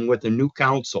reorganize him with a new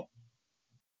council.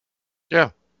 Yeah,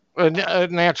 a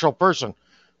natural person.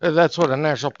 That's what a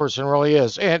natural person really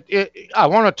is. And I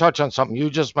want to touch on something you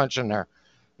just mentioned there,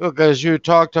 because you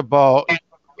talked about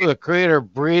the Creator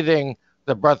breathing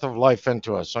the breath of life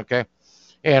into us. Okay.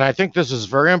 And I think this is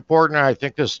very important. I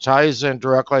think this ties in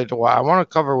directly to what I want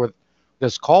to cover with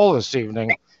this call this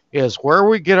evening is where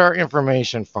we get our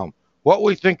information from, what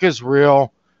we think is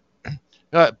real,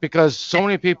 because so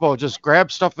many people just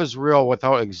grab stuff as real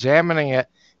without examining it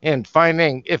and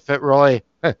finding if it really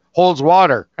holds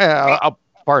water.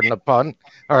 Pardon the pun.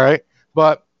 All right.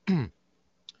 But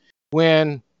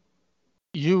when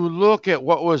you look at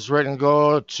what was written,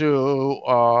 go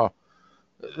to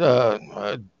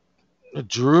the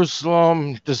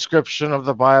Jerusalem description of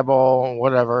the Bible,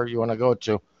 whatever you want to go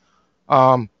to,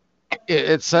 um,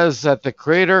 it says that the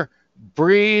Creator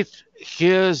breathed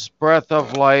his breath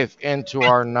of life into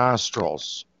our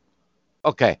nostrils.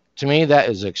 Okay, to me, that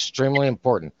is extremely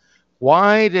important.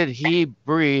 Why did he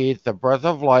breathe the breath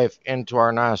of life into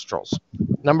our nostrils?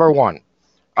 Number one,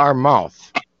 our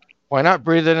mouth. Why not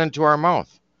breathe it into our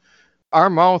mouth? Our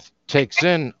mouth takes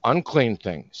in unclean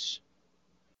things.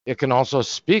 It can also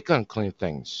speak unclean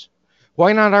things.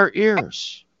 Why not our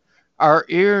ears? Our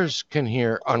ears can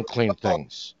hear unclean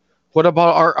things. What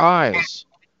about our eyes?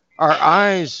 Our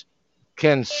eyes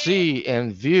can see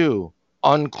and view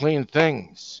unclean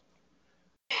things.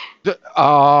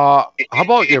 How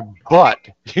about your butt?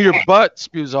 Your butt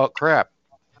spews out crap.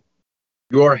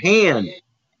 Your hand,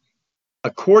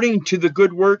 according to the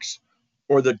good works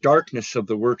or the darkness of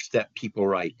the works that people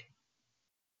write,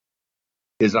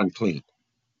 is unclean.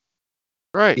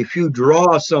 Right. If you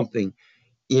draw something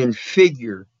in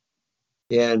figure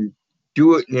and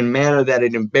do it in a manner that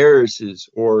it embarrasses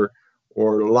or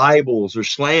libels or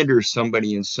slanders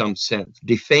somebody in some sense,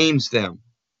 defames them,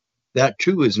 that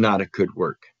too is not a good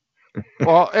work.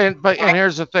 Well, and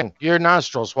here's the thing: your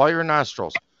nostrils. Why your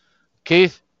nostrils,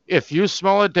 Keith? If you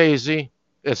smell a daisy,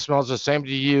 it smells the same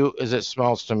to you as it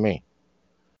smells to me.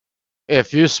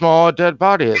 If you smell a dead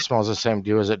body, it smells the same to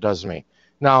you as it does me.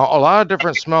 Now, a lot of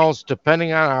different smells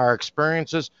depending on our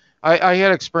experiences. I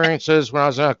had experiences when I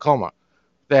was in a coma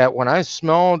that when I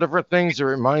smell different things, it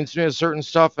reminds me of certain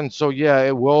stuff. And so, yeah,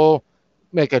 it will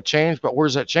make a change, but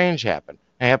where's that change happen?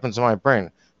 It happens in my brain.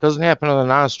 It doesn't happen in the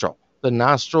nostril. The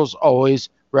nostrils always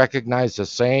recognize the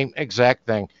same exact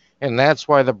thing, and that's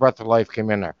why the breath of life came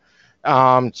in there.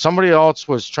 Somebody else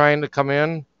was trying to come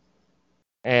in,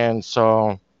 and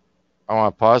so I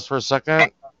want to pause for a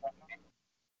second.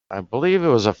 I believe it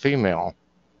was a female.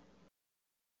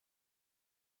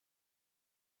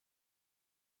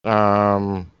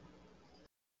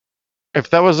 If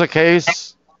that was the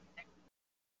case,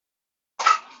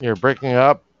 you're breaking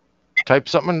up. Type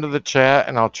something into the chat,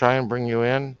 and I'll try and bring you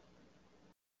in.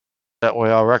 That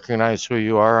way, I'll recognize who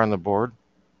you are on the board.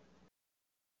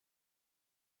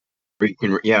 You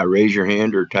can, raise your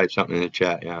hand or type something in the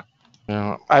chat. Yeah.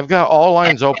 I've got all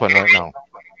lines open right now.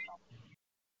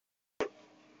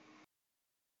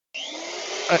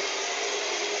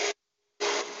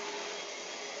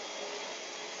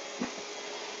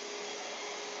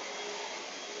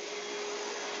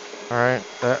 All right,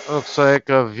 that looks like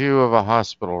a view of a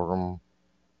hospital room.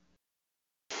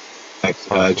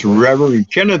 It's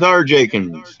Reverend Kenneth R.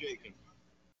 Jenkins.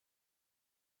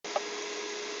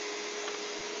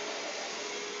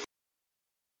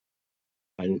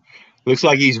 Looks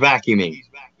like he's vacuuming.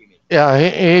 Yeah,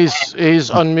 he's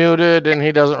unmuted and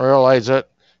he doesn't realize it.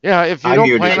 Yeah, if you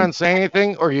don't plan on saying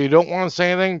anything or you don't want to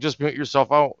say anything, just mute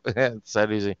yourself out. It's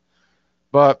that easy.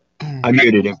 But I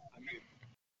muted him.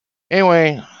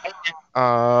 Anyway,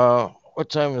 what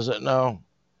time is it now?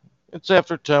 It's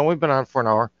after 10. We've been on for an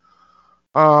hour.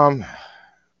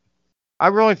 I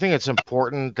really think it's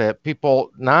important that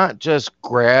people not just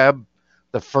grab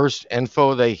the first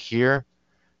info they hear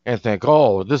and think,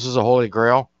 "Oh, this is a holy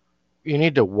grail." You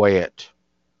need to weigh it.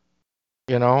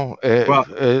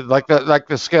 Like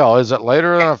the scale. Is it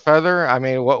lighter than a feather? I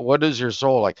mean, what is your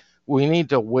soul like? We need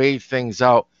to weigh things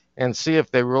out and see if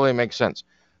they really make sense.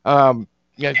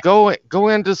 Go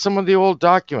into some of the old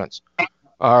documents.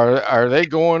 Are they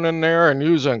going in there and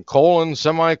using colon,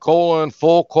 semicolon,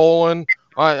 full colon?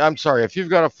 I'm sorry, if you've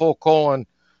got a full colon,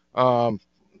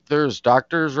 there's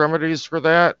doctor's remedies for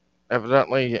that.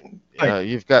 Evidently,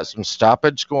 you've got some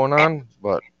stoppage going on,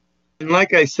 but. And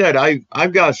like I said,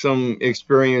 I've got some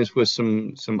experience with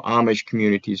some Amish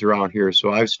communities around here,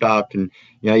 so I've stopped and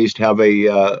I used to have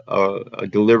a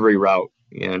delivery route,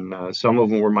 and some of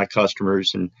them were my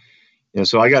customers, and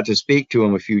so I got to speak to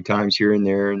them a few times here and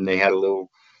there, and they had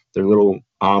their little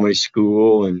Amish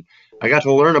school, and I got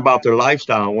to learn about their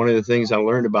lifestyle. And one of the things I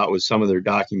learned about was some of their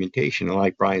documentation. And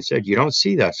like Brian said, you don't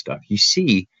see that stuff. You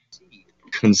see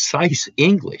concise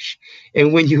English,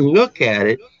 and when you look at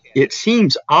it, it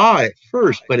seems odd at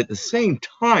first, but at the same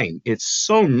time, it's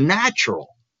so natural.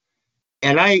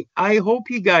 And I hope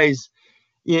you guys,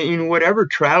 in whatever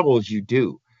travels you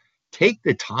do, take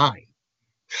the time,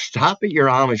 stop at your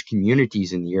Amish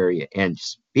communities in the area and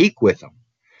speak with them.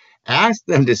 Ask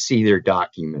them to see their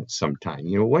documents sometime.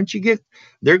 Once you get,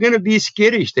 they're going to be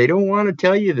skittish. They don't want to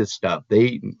tell you this stuff.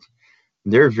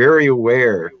 They're very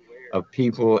aware of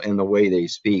people and the way they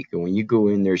speak. And when you go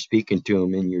in there speaking to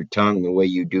them in your tongue the way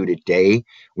you do today,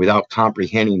 without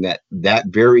comprehending that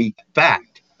very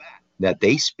fact that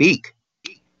they speak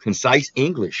concise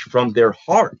English from their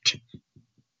heart,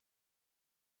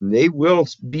 they will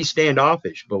be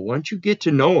standoffish. But once you get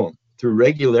to know them through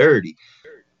regularity,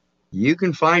 you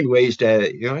can find ways to,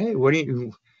 hey, what do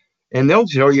you... And they'll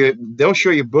show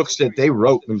you books that they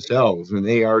wrote themselves, and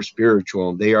they are spiritual,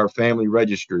 and they are family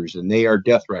registers, and they are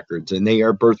death records, and they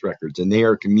are birth records, and they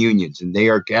are communions, and they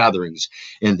are gatherings,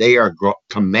 and they are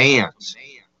commands.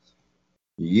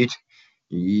 You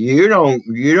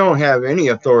don't have any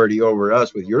authority over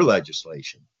us with your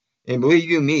legislation. And believe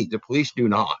you me, the police do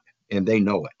not, and they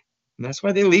know it. And that's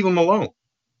why they leave them alone.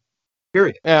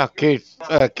 Period. Yeah, Keith,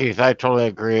 I totally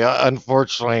agree.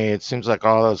 Unfortunately, it seems like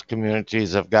all those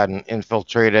communities have gotten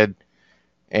infiltrated,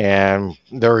 and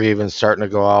they're even starting to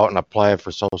go out and apply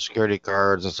for Social Security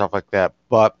cards and stuff like that.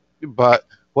 But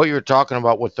what you're talking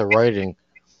about with the writing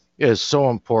is so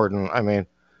important. I mean,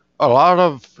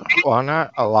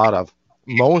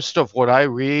 most of what I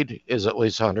read is at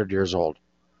least 100 years old.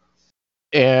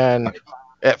 And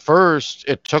at first,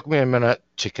 it took me a minute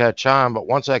to catch on, but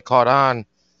once I caught on,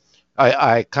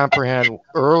 I comprehend.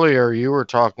 Earlier, you were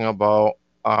talking about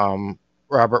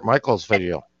Robert Michael's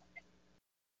video.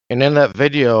 And in that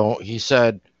video, he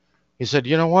said,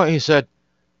 you know what? He said,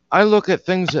 I look at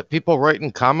things that people write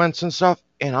in comments and stuff,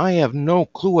 and I have no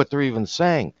clue what they're even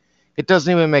saying. It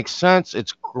doesn't even make sense.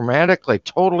 It's grammatically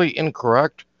totally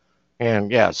incorrect.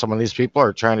 And yeah, some of these people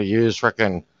are trying to use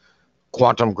frickin'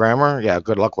 quantum grammar. Yeah,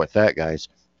 good luck with that, guys.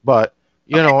 But,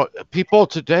 people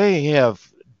today have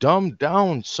dumbed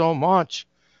down so much.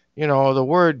 The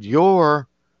word your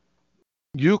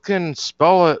You can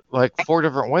spell it like 4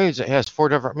 different ways. It has 4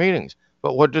 different meanings.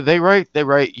 But what do they write? They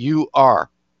write you are.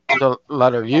 The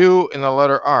letter U and the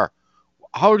letter R.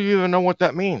 How do you even know what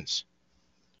that means?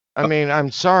 I mean,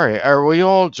 I'm sorry. Are we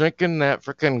all drinking that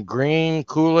freaking green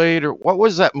Kool-Aid, or what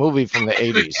was that movie from the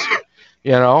 80s?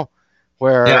 You know,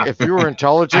 where Yeah. if you were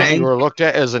intelligent, you were looked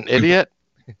at as an idiot.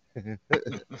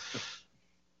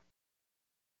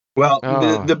 Well,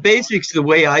 Oh, the basics, the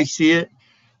way I see it,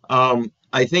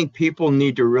 I think people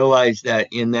need to realize that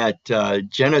in that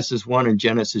Genesis 1 and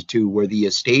Genesis 2, where the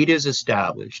estate is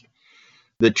established,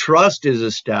 the trust is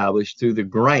established through the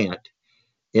grant,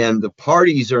 and the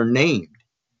parties are named,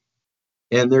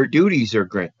 and their duties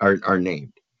are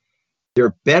named. Their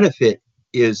benefit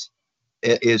is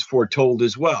foretold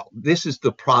as well. This is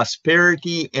the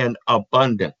prosperity and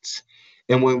abundance.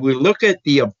 And when we look at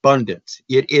the abundance,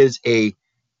 it is a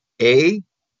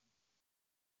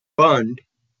bund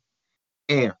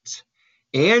ants.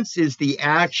 Ants is the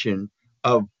action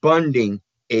of bunding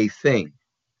a thing.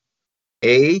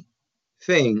 A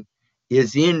thing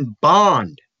is in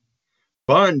bond.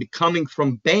 Bund coming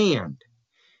from band.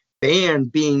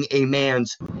 Band being a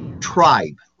man's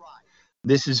tribe.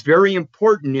 This is very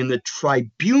important in the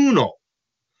tribunal.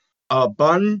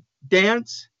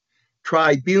 Abundance,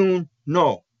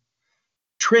 tribunal,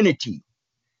 trinity.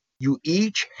 You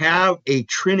each have a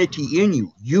trinity in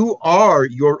you. You are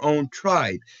your own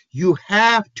tribe. You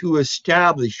have to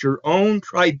establish your own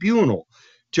tribunal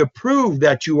to prove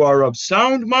that you are of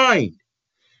sound mind,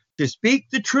 to speak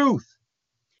the truth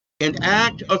and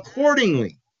act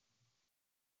accordingly,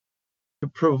 to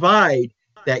provide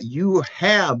that you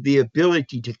have the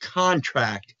ability to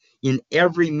contract in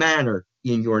every manner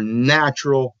in your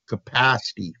natural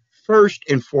capacity, first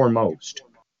and foremost.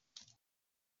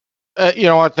 you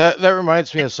know what? That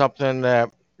reminds me of something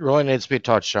that really needs to be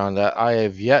touched on that I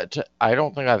have yet to, I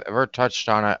don't think I've ever touched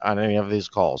on it on any of these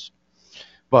calls.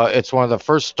 But it's one of the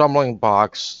first stumbling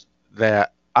blocks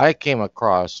that I came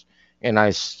across, and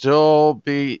I still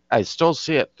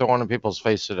see it thrown in people's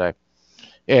face today.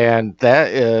 And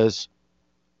that is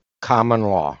common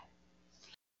law.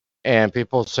 And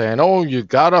people saying, "Oh, you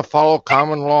gotta follow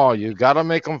common law. You gotta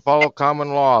make them follow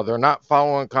common law. They're not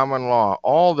following common law."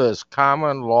 All this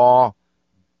common law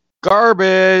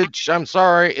garbage. I'm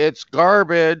sorry, it's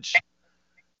garbage.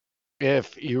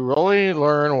 If you really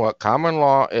learn what common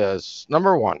law is,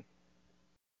 number one,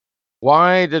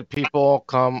 why did people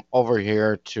come over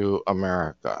here to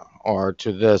America or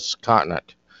to this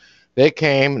continent? They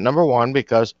came, number one,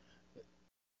 because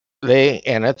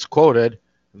and it's quoted,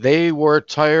 they were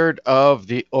tired of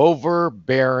the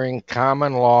overbearing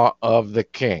common law of the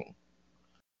king.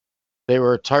 They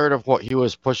were tired of what he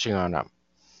was pushing on them.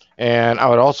 And I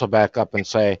would also back up and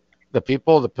say the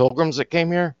pilgrims that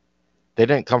came here, they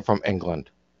didn't come from England.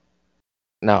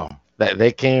 No,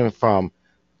 they came from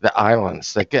the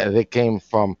islands. They came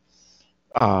from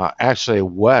actually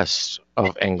west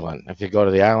of England. If you go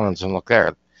to the islands and look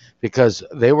there, because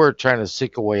they were trying to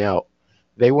seek a way out.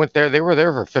 They went there. They were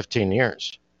there for 15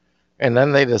 years, and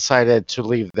then they decided to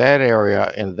leave that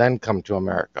area and then come to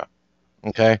America.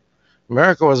 Okay,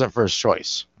 America wasn't first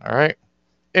choice. All right.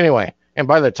 Anyway, and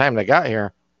by the time they got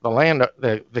here,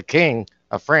 the king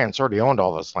of France already owned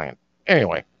all this land.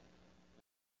 Anyway,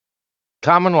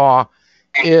 common law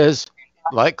is,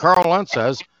 like Carl Lentz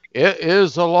says, it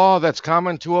is a law that's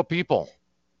common to a people.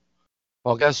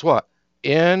 Well, guess what?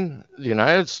 In the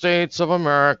United States of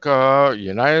America,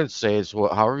 United States,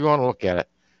 however you want to look at it,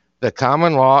 the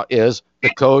common law is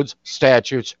the codes,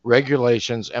 statutes,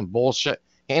 regulations, and bullshit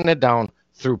handed down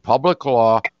through public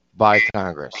law by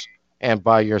Congress and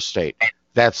by your state.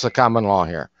 That's the common law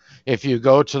here. If you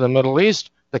go to the Middle East,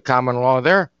 the common law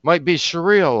there might be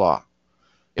Sharia law.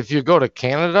 If you go to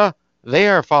Canada, they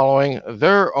are following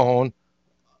their own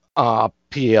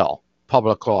PL,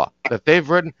 public law, that they've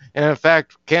written. And in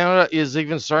fact, Canada is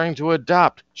even starting to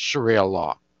adopt Sharia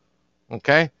law.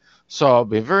 Okay? So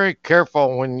be very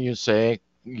careful when you say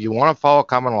you want to follow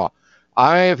common law.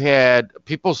 I've had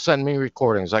people send me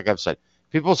recordings, like I've said.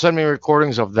 People send me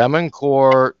recordings of them in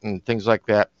court and things like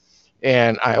that.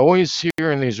 And I always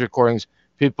hear in these recordings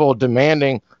people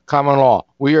demanding common law.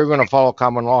 We are going to follow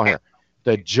common law here.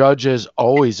 The judges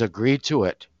always agree to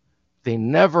it. They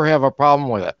never have a problem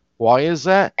with it. Why is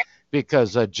that?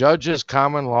 Because the judge's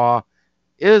common law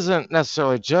isn't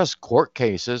necessarily just court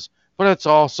cases, but it's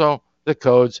also the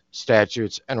codes,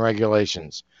 statutes, and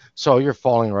regulations. So you're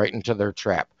falling right into their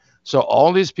trap. So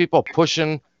all these people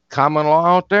pushing common law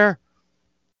out there,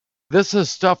 this is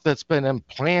stuff that's been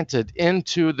implanted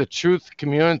into the truth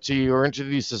community or into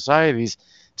these societies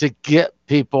to get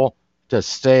people to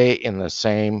stay in the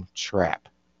same trap.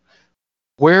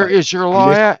 Where Right. is your And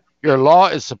law at? Your law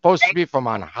is supposed to be from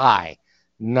on high,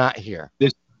 not here.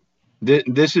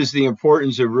 this is the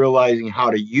importance of realizing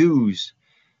how to use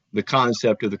the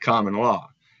concept of the common law.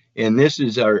 And this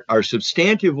is our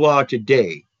substantive law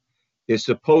today is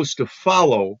supposed to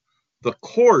follow the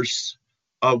course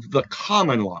of the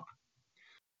common law.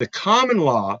 The common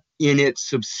law, in its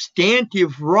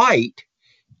substantive right,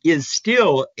 is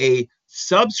still a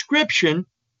subscription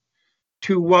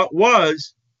to what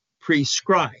was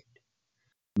prescribed.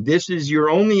 This is your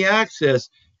only access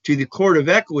to the court of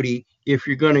equity. If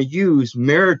you're going to use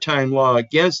maritime law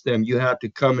against them, you have to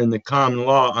come in the common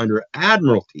law under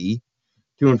admiralty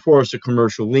to enforce a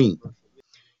commercial lien.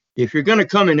 If you're going to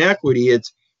come in equity,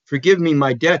 it's forgive me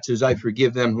my debts as I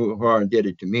forgive them who are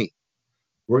indebted to me.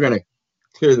 We're going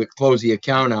to close the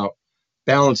account out,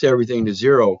 balance everything to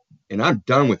zero, and I'm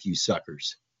done with you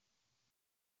suckers.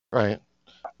 Right.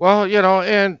 Well,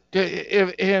 and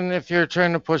if you're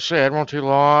trying to push the admiralty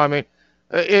law, I mean,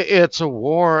 it's a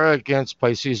war against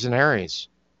Pisces and Aries.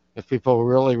 If people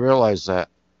really realize that,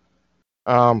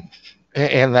 and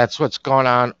that's what's gone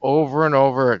on over and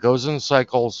over. It goes in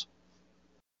cycles.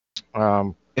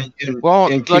 And Well,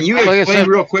 can you like I explain said,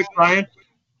 real quick, Brian?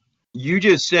 You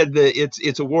just said that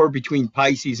it's a war between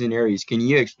Pisces and Aries. Can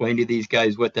you explain to these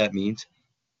guys what that means?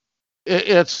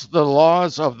 it's the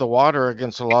laws of the water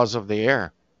against the laws of the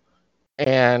air.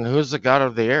 And who's the god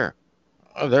of the air?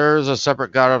 There's a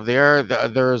separate god of the air.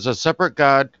 There's a separate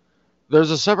god.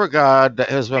 There's a separate god that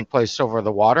has been placed over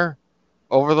the water,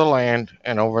 over the land,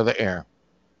 and over the air.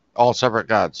 All separate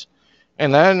gods.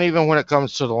 And then even when it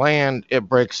comes to the land, it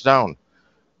breaks down.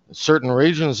 Certain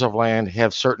regions of land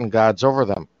have certain gods over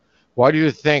them. Why do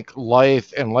you think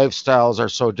life and lifestyles are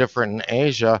so different in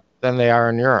Asia than they are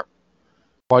in Europe?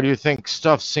 Why do you think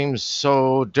stuff seems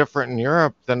so different in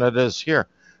Europe than it is here?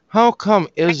 How come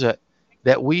is it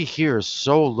that we hear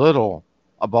so little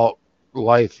about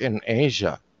life in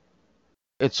Asia?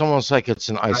 It's almost like it's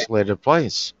an isolated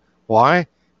place. Why?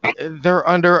 They're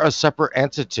under a separate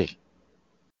entity.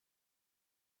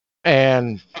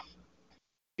 And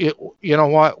you know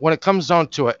what? When it comes down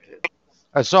to it,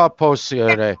 I saw a post the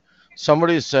other day.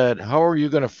 Somebody said, "How are you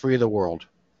going to free the world?"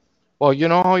 Well, you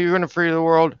know how you're going to free the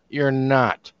world? You're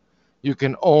not. You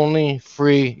can only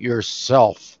free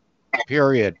yourself.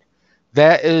 Period.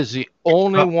 That is the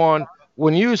only one.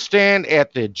 When you stand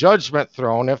at the judgment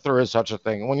throne, if there is such a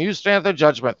thing, when you stand at the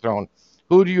judgment throne,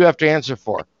 who do you have to answer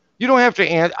for? You don't have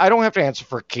to I don't have to answer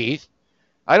for Keith.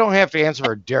 I don't have to answer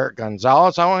for Derek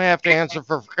Gonzalez. I don't have to answer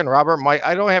for freaking Robert Mike.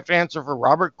 I don't have to answer for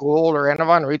Robert Gould or Anna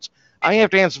Von Reitz. I have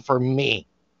to answer for me.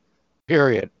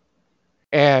 Period.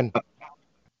 And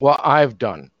what I've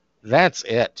done. That's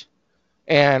it.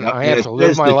 And I have to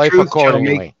live my life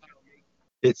accordingly.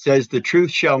 It says the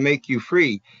truth shall make you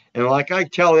free. And like I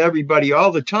tell everybody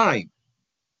all the time,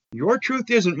 your truth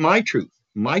isn't my truth.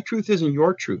 My truth isn't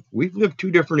your truth. We've lived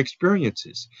two different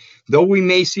experiences. Though we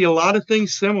may see a lot of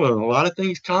things similar and a lot of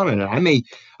things common, and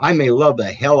I may love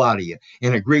the hell out of you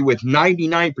and agree with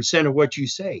 99% of what you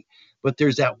say, but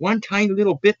there's that one tiny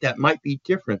little bit that might be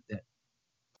different.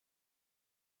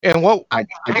 And what I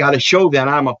got to show that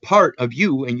I'm a part of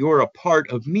you and you're a part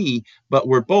of me, but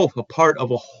we're both a part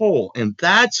of a whole, and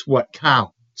that's what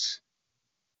counts,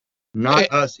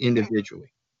 not us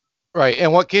individually. Right.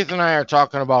 And what Keith and I are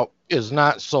talking about is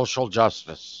not social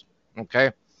justice.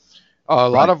 Okay. A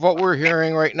lot of what we're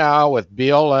hearing right now with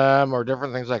BLM or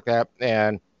different things like that,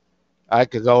 and I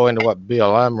could go into what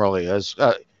BLM really is.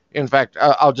 In fact,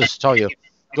 I'll just tell you,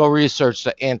 go research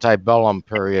the antebellum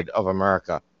period of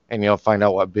America, and you'll find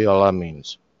out what BLM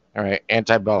means. All right,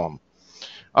 antebellum.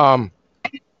 But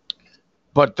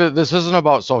this isn't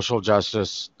about social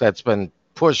justice that's been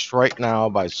pushed right now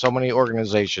by so many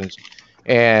organizations.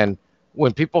 And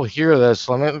when people hear this,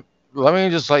 let me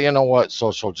just let you know what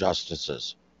social justice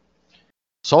is.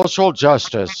 Social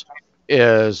justice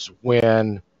is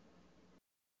when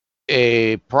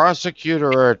a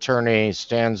prosecutor or attorney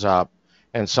stands up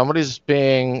and somebody's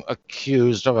being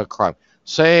accused of a crime.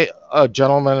 Say a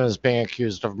gentleman is being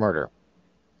accused of murder.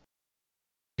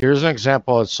 Here's an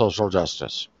example of social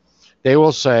justice. They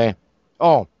will say,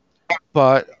 "Oh,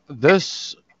 but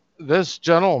this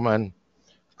gentleman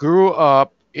grew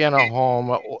up in a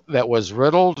home that was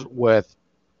riddled with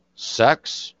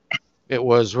sex. It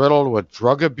was riddled with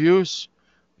drug abuse.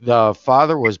 The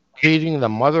father was beating the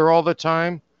mother all the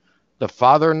time. The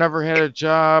father never had a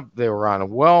job. They were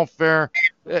on welfare.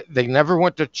 They never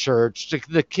went to church.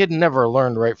 The kid never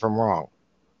learned right from wrong.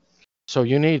 So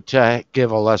you need to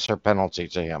give a lesser penalty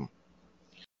to him."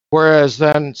 Whereas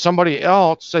then somebody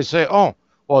else, they say, "Oh,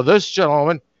 well, this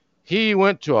gentleman, He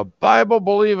went to a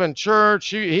Bible-believing church.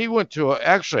 He went to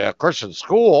actually a Christian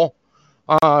school.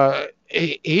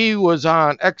 He was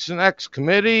on X and X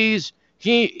committees.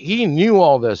 He knew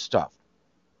all this stuff.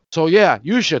 So yeah,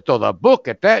 you should throw the book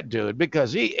at that dude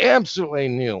because he absolutely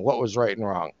knew what was right and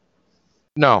wrong.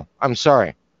 No, I'm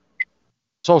sorry.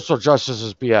 Social justice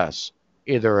is BS.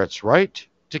 Either it's right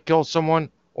to kill someone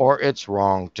or it's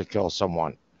wrong to kill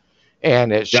someone.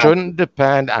 And it shouldn't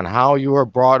depend on how you were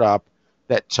brought up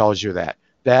that tells you that.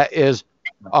 That is,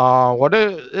 what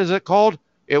is it called?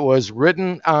 It was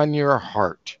written on your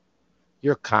heart.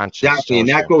 Your conscience. Exactly, and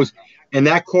that goes, and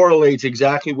that correlates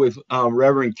exactly with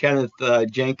Reverend Kenneth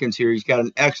Jenkins here. He's got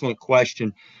an excellent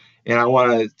question, and I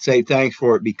want to say thanks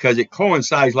for it because it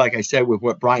coincides, like I said, with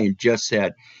what Brian just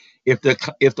said. If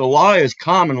the law is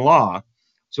common law,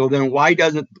 so then why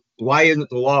isn't the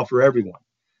law for everyone?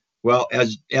 Well,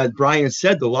 as Brian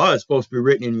said, the law is supposed to be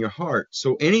written in your heart.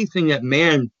 So anything that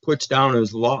man puts down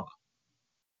as law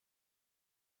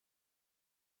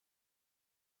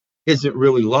isn't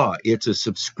really law. It's a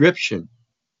subscription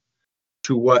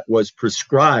to what was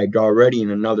prescribed already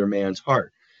in another man's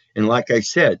heart. And like I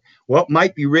said, what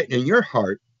might be written in your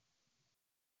heart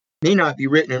may not be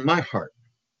written in my heart.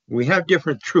 We have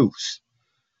different truths.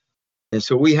 And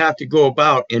so we have to go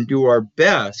about and do our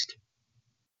best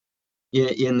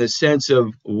in the sense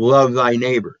of love thy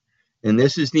neighbor. And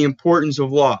this is the importance of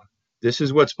law. This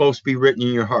is what's supposed to be written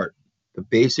in your heart. The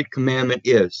basic commandment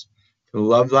is to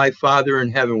love thy Father in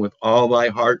heaven with all thy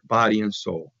heart, body, and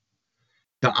soul.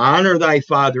 To honor thy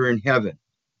Father in heaven.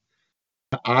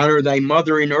 To honor thy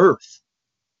mother in earth.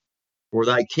 For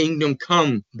thy kingdom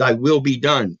come, thy will be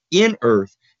done in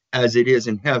earth as it is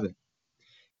in heaven.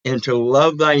 And to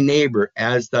love thy neighbor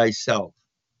as thyself.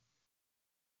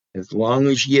 As long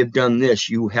as ye have done this,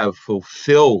 you have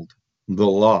fulfilled the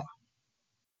law.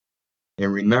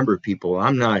 And remember, people,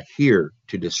 I'm not here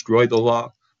to destroy the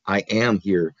law. I am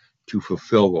here to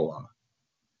fulfill the law.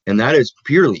 And that is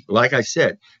purely, like I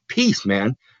said, peace,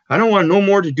 man. I don't want no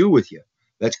more to do with you.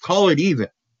 Let's call it even.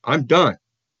 I'm done.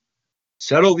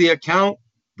 Settle the account,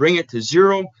 bring it to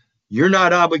zero. You're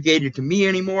not obligated to me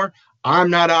anymore.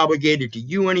 I'm not obligated to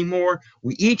you anymore.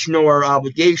 We each know our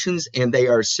obligations, and they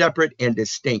are separate and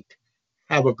distinct.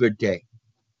 Have a good day.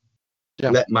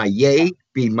 Yeah. Let my yea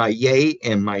be my yea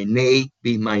and my nay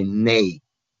be my nay.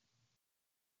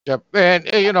 Yep. And,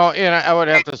 and I would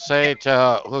have to say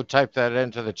to who typed that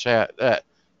into the chat that,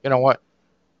 you know what,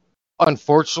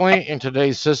 unfortunately, in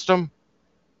today's system,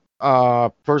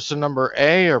 person number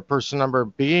A or person number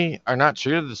B are not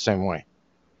treated the same way.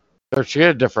 They're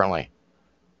treated differently.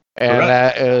 And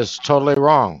correct. That is totally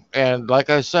wrong. And like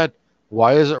I said,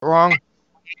 why is it wrong?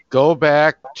 Go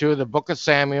back to the book of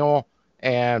Samuel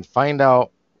and find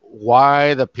out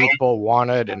why the people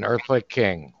wanted an earthly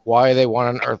king, why they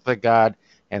want an earthly God,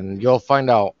 and you'll find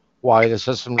out why the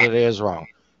system today is wrong,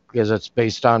 because it's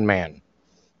based on man,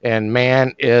 and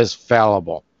man is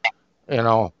fallible.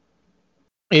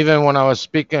 Even when I was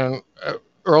speaking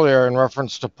earlier in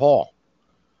reference to Paul,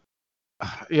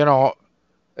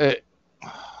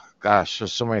 gosh,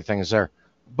 there's so many things there,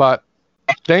 but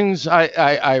things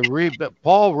I read, that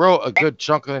Paul wrote a good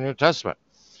chunk of the New Testament,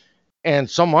 and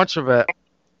so much of it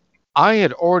I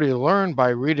had already learned by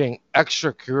reading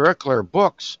extracurricular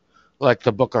books like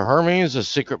the Book of Hermes, the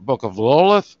Secret Book of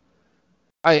Lilith,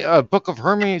 Book of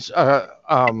Hermes,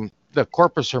 the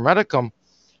Corpus Hermeticum.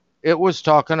 It was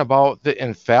talking about the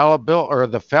infallibility or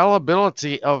the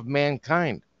fallibility of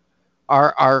mankind.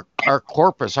 Our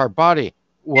corpus, our body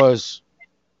was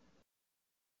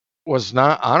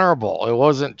not honorable. It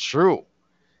wasn't true.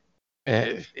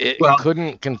 It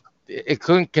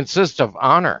couldn't consist of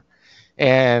honor,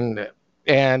 and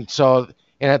so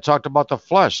it talked about the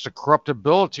flesh, the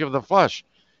corruptibility of the flesh.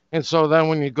 And so then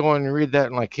when you go and read that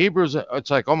in like Hebrews,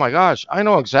 it's like, oh my gosh, I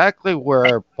know exactly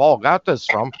where Paul got this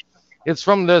from. It's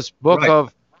from this book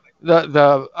of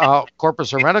the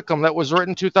Corpus Hermeticum that was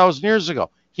written 2,000 years ago.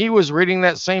 He was reading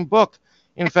that same book.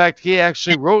 In fact, he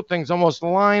actually wrote things almost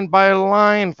line by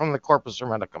line from the Corpus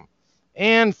Hermeticum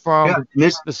and from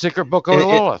the Secret Book of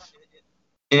Lilith.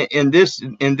 And this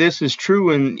is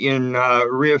true in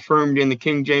reaffirmed in the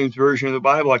King James Version of the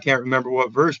Bible. I can't remember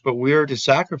what verse, but we are to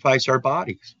sacrifice our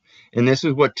bodies. And this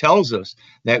is what tells us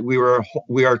that we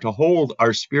are to hold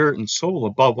our spirit and soul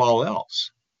above all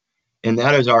else. And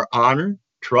that is our honor,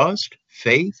 trust,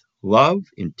 faith, love,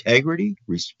 integrity,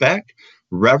 respect,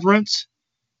 reverence,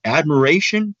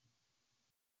 admiration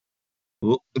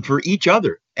for each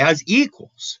other as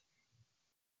equals.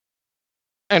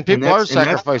 And people are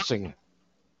sacrificing.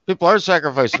 People are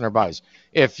sacrificing their bodies.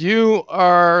 If you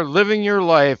are living your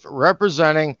life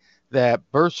representing that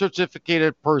birth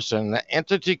certificated person, the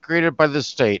entity created by the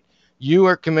state, you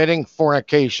are committing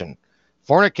fornication.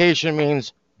 Fornication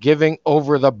means giving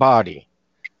over the body.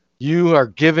 You are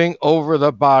giving over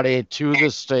the body to the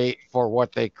state for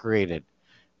what they created.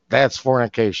 That's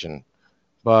fornication.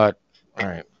 But, all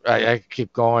right, I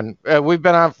keep going. We've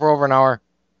been on for over an hour.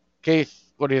 Keith,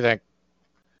 what do you think?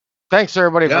 Thanks,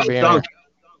 everybody, for being here.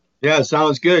 Yeah,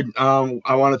 sounds good.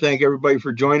 I want to thank everybody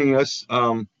for joining us.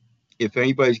 If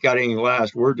anybody's got any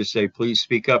last word to say, please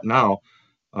speak up now.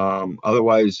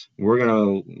 Otherwise, we're going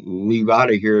to leave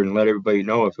out of here and let everybody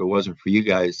know if it wasn't for you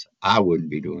guys, I wouldn't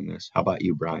be doing this. How about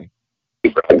you, Brian?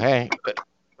 Hey,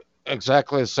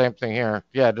 exactly the same thing here.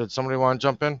 Yeah, did somebody want to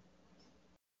jump in?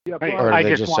 Yeah, Brian, or did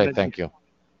they just say thank you?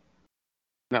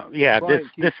 No, yeah, Brian,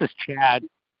 this is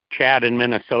Chad in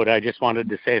Minnesota. I just wanted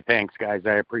to say thanks, guys.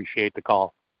 I appreciate the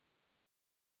call.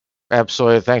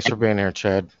 Absolutely. Thanks for being here,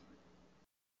 Chad.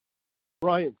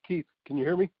 Brian, Keith, can you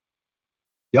hear me?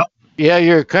 Yep. Yeah,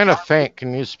 you're kind of faint.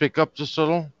 Can you speak up just a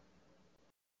little?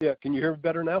 Yeah, can you hear me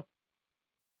better now?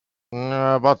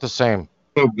 About the same.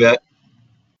 A little bit.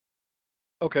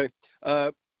 Okay.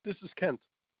 This is Kent.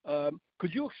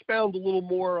 Could you expound a little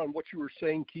more on what you were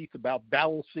saying, Keith, about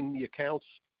balancing the accounts?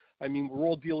 I mean, we're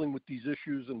all dealing with these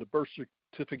issues and the birth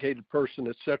certificated person,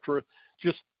 et cetera.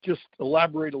 Just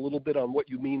elaborate a little bit on what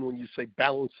you mean when you say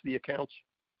balance the accounts,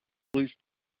 please.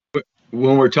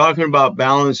 When we're talking about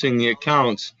balancing the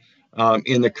accounts,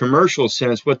 in the commercial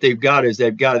sense, what they've got is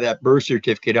they've got that birth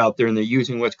certificate out there and they're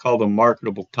using what's called a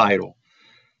marketable title.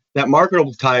 That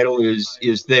marketable title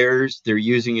is theirs. They're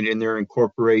using it in their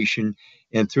incorporation,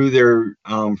 and through their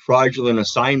fraudulent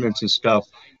assignments and stuff,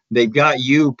 they've got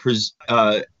you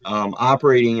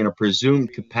operating in a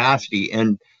presumed capacity,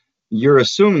 and you're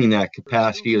assuming that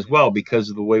capacity as well because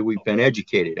of the way we've been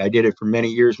educated. I did it for many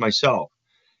years myself.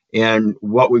 And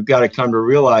what we've got to come to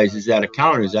realize is that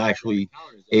account is actually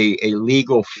a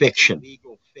legal fiction.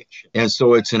 And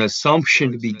so it's an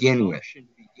assumption to begin with.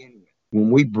 When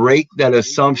we break that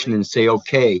assumption and say,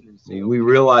 okay, we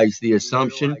realize the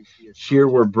assumption, here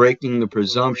we're breaking the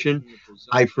presumption,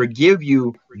 I forgive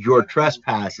you your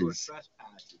trespasses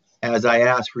as I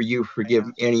ask for you forgive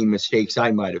any mistakes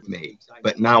I might have made.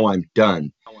 But now I'm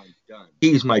done.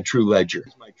 He's my true ledger.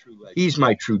 He's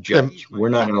my true judge. We're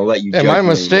not going to let you judge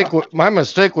me. My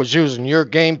mistake was using your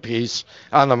game piece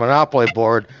on the Monopoly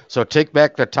board. So take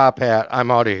back the top hat.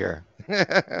 I'm out of here.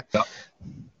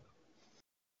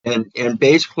 And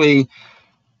basically,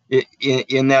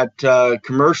 in that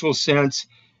commercial sense,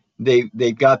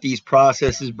 they've got these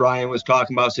processes. Brian was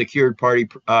talking about secured party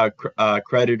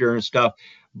creditor and stuff.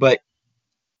 But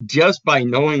just by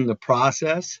knowing the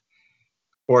process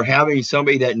or having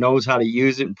somebody that knows how to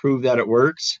use it and prove that it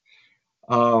works,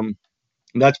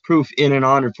 that's proof in and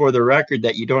on and for the record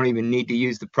that you don't even need to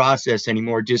use the process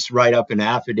anymore. Just write up an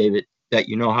affidavit that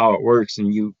you know how it works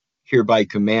and you hereby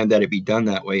command that it be done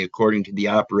that way according to the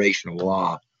operational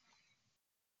law.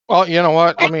 Well, you know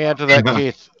what? Let me add to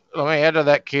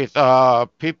that, Keith.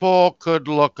 People could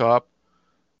look up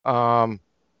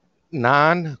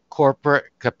non-corporate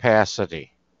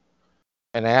capacity.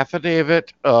 An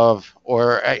affidavit of,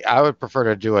 or I would prefer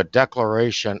to do a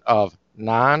declaration of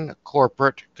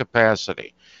non-corporate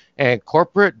capacity. And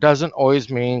corporate doesn't always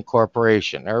mean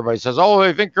corporation. Everybody says, oh,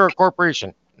 they think you're a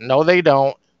corporation. No, they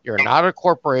don't. You're not a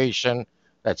corporation.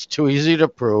 That's too easy to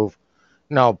prove.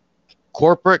 No,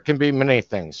 corporate can be many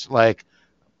things, like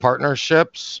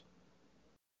partnerships.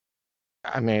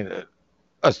 I mean,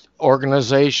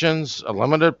 organizations,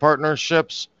 limited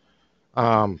partnerships.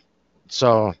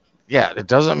 So, yeah, it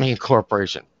doesn't mean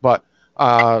corporation. But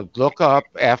look up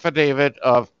affidavit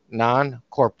of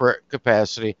non-corporate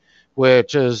capacity,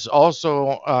 which is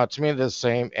also, to me, the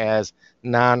same as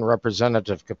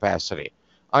non-representative capacity.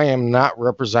 I am not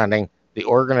representing the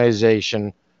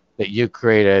organization that you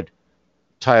created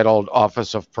titled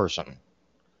Office of Person.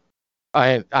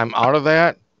 I'm out of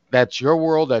that. That's your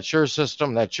world. That's your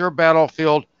system. That's your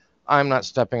battlefield. I'm not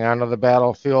stepping onto the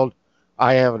battlefield.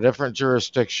 I have a different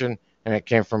jurisdiction, and it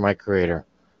came from my Creator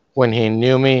when He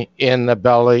knew me in the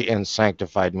belly and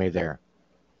sanctified me there.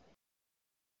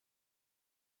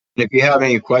 If you have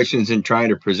any questions in trying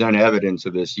to present evidence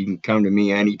of this, you can come to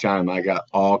me anytime. I got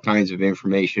all kinds of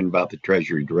information about the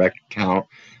Treasury Direct account,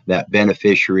 that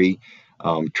beneficiary,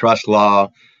 trust law.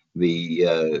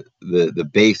 The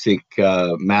basic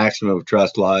maximum of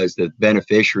trust law is that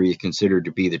beneficiary is considered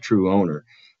to be the true owner.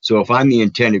 So if I'm the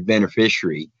intended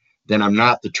beneficiary, then I'm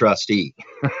not the trustee.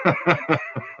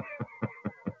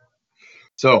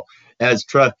 So as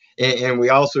trust, and we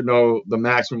also know the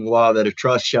maximum law that a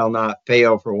trust shall not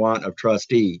fail for want of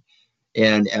trustee.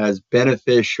 And as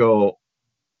beneficial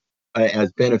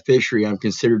as beneficiary, I'm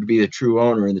considered to be the true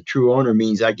owner, and the true owner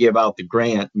means I give out the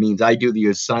grant, means I do the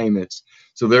assignments.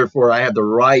 So therefore, I have the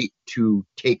right to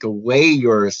take away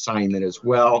your assignment as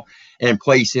well and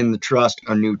place in the trust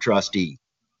a new trustee.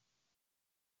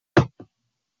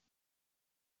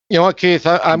 You know what, Keith?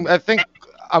 I think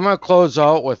I'm going to close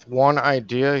out with one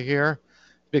idea here,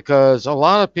 because a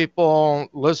lot of people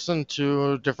listen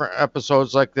to different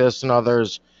episodes like this and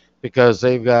others because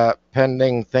they've got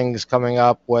pending things coming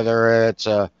up, whether it's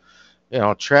a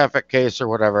traffic case or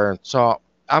whatever. So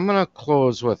I'm going to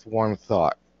close with one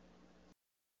thought.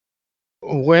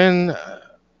 When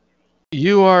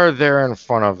you are there in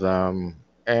front of them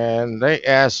and they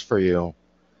ask for you,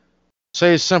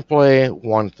 say simply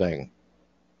one thing.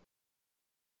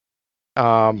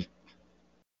 The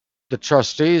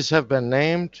trustees have been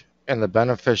named and the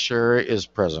beneficiary is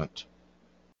present.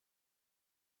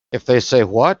 If they say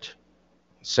what,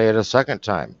 say it a second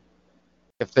time.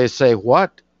 If they say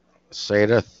what, say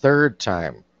it a third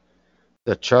time.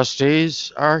 The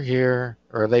trustees are here,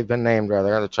 or they've been named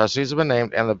rather. The trustees have been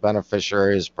named and the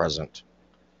beneficiary is present.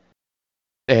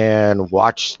 And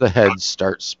watch the heads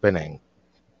start spinning.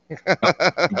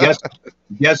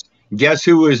 Guess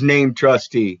who was named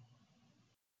trustee?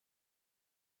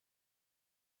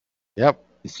 Yep.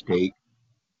 The state.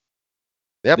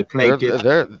 Yep. The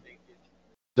plaintiff.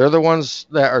 They're the ones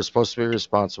that are supposed to be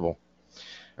responsible.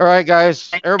 All right,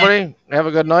 guys. Everybody, have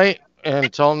a good night.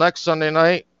 Until next Sunday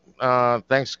night.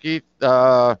 Thanks, Keith.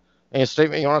 Any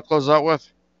statement you want to close out with?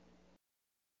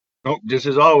 Oh, just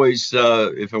as always,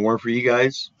 if it weren't for you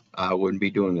guys, I wouldn't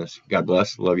be doing this. God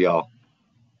bless. Love y'all.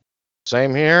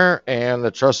 Same here. And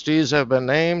the trustees have been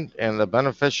named and the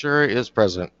beneficiary is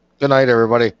present. Good night,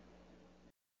 everybody.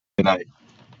 Good night.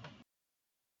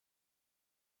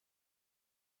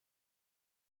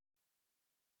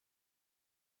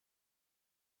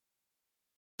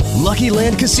 Lucky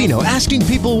Land Casino, asking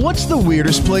people, what's the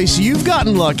weirdest place you've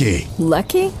gotten lucky?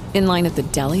 Lucky? In line at the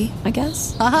deli, I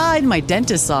guess? Aha, in my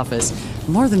dentist's office.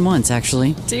 More than once,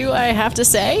 actually. Do I have to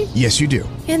say? Yes, you do.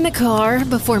 In the car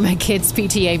before my kids'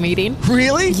 PTA meeting.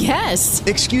 Really? Yes.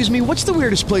 Excuse me, what's the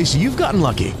weirdest place you've gotten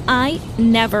lucky? I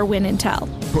never win and tell.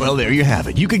 Well, there you have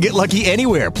it. You can get lucky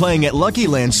anywhere, playing at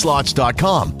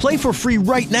LuckyLandSlots.com. Play for free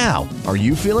right now. Are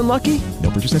you feeling lucky?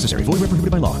 No purchase necessary. Void where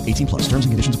prohibited by law. 18+. Terms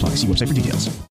and conditions apply. See website for details.